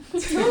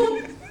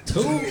 2.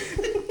 Don't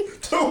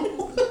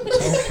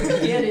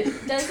forget it.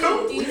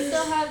 Desi, do you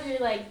still have your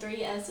like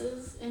 3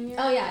 S's in your?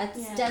 Oh yeah,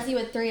 it's Desi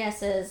with 3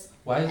 S's.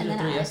 Why is there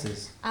 3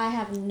 S's? I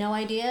have no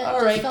idea.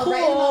 All right, cool.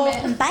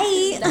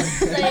 Bye.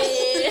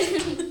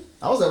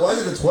 I was like, why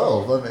is it a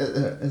 12?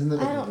 Isn't it?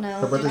 I don't know.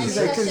 Her birthday She's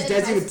like, because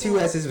Desi with 2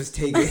 S's was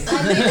taken.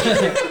 I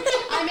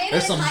made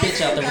There's it some in bitch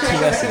high out there with school,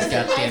 2 guys. S's, I was in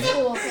high goddammit.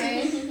 school,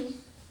 okay?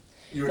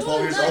 You were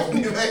 12 years old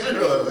when you made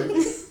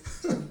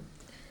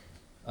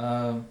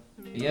it?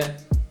 Yeah,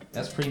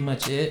 that's pretty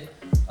much it.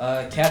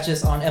 Catch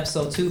us on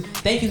episode 2.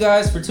 Thank you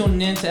guys for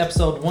tuning in to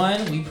episode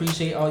 1. We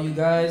appreciate all you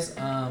guys.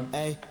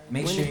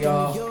 Make sure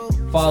y'all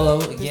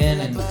follow again,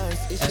 and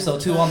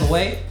episode 2 on the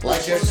way.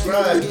 Like, share,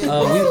 subscribe.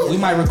 We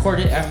might record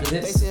it after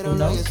this. Who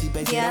knows?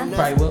 Yeah.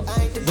 Probably will.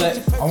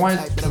 But I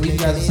wanted to leave you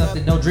guys with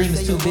something. No dream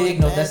is too big.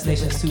 No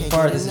destination is too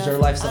far. This is your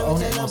life, so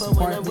own it. Most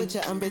importantly, live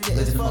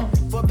in the moment.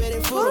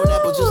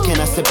 Can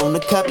I sip on the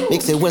cup?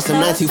 Mix it with some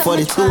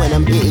 1942 and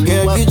I'm beating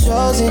you up. You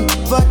chosen.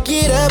 Fuck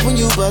it up when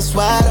you bust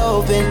wide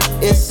open.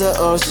 It's the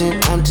ocean.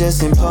 I'm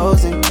just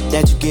imposing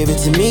that you give it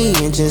to me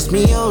and just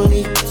me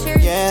only.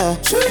 Yeah.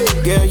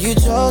 Girl, you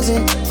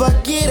chosen.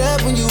 Fuck it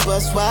up when you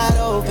bust wide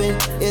open.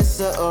 It's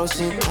the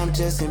ocean. I'm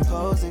just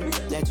imposing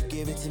that you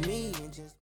give it to me.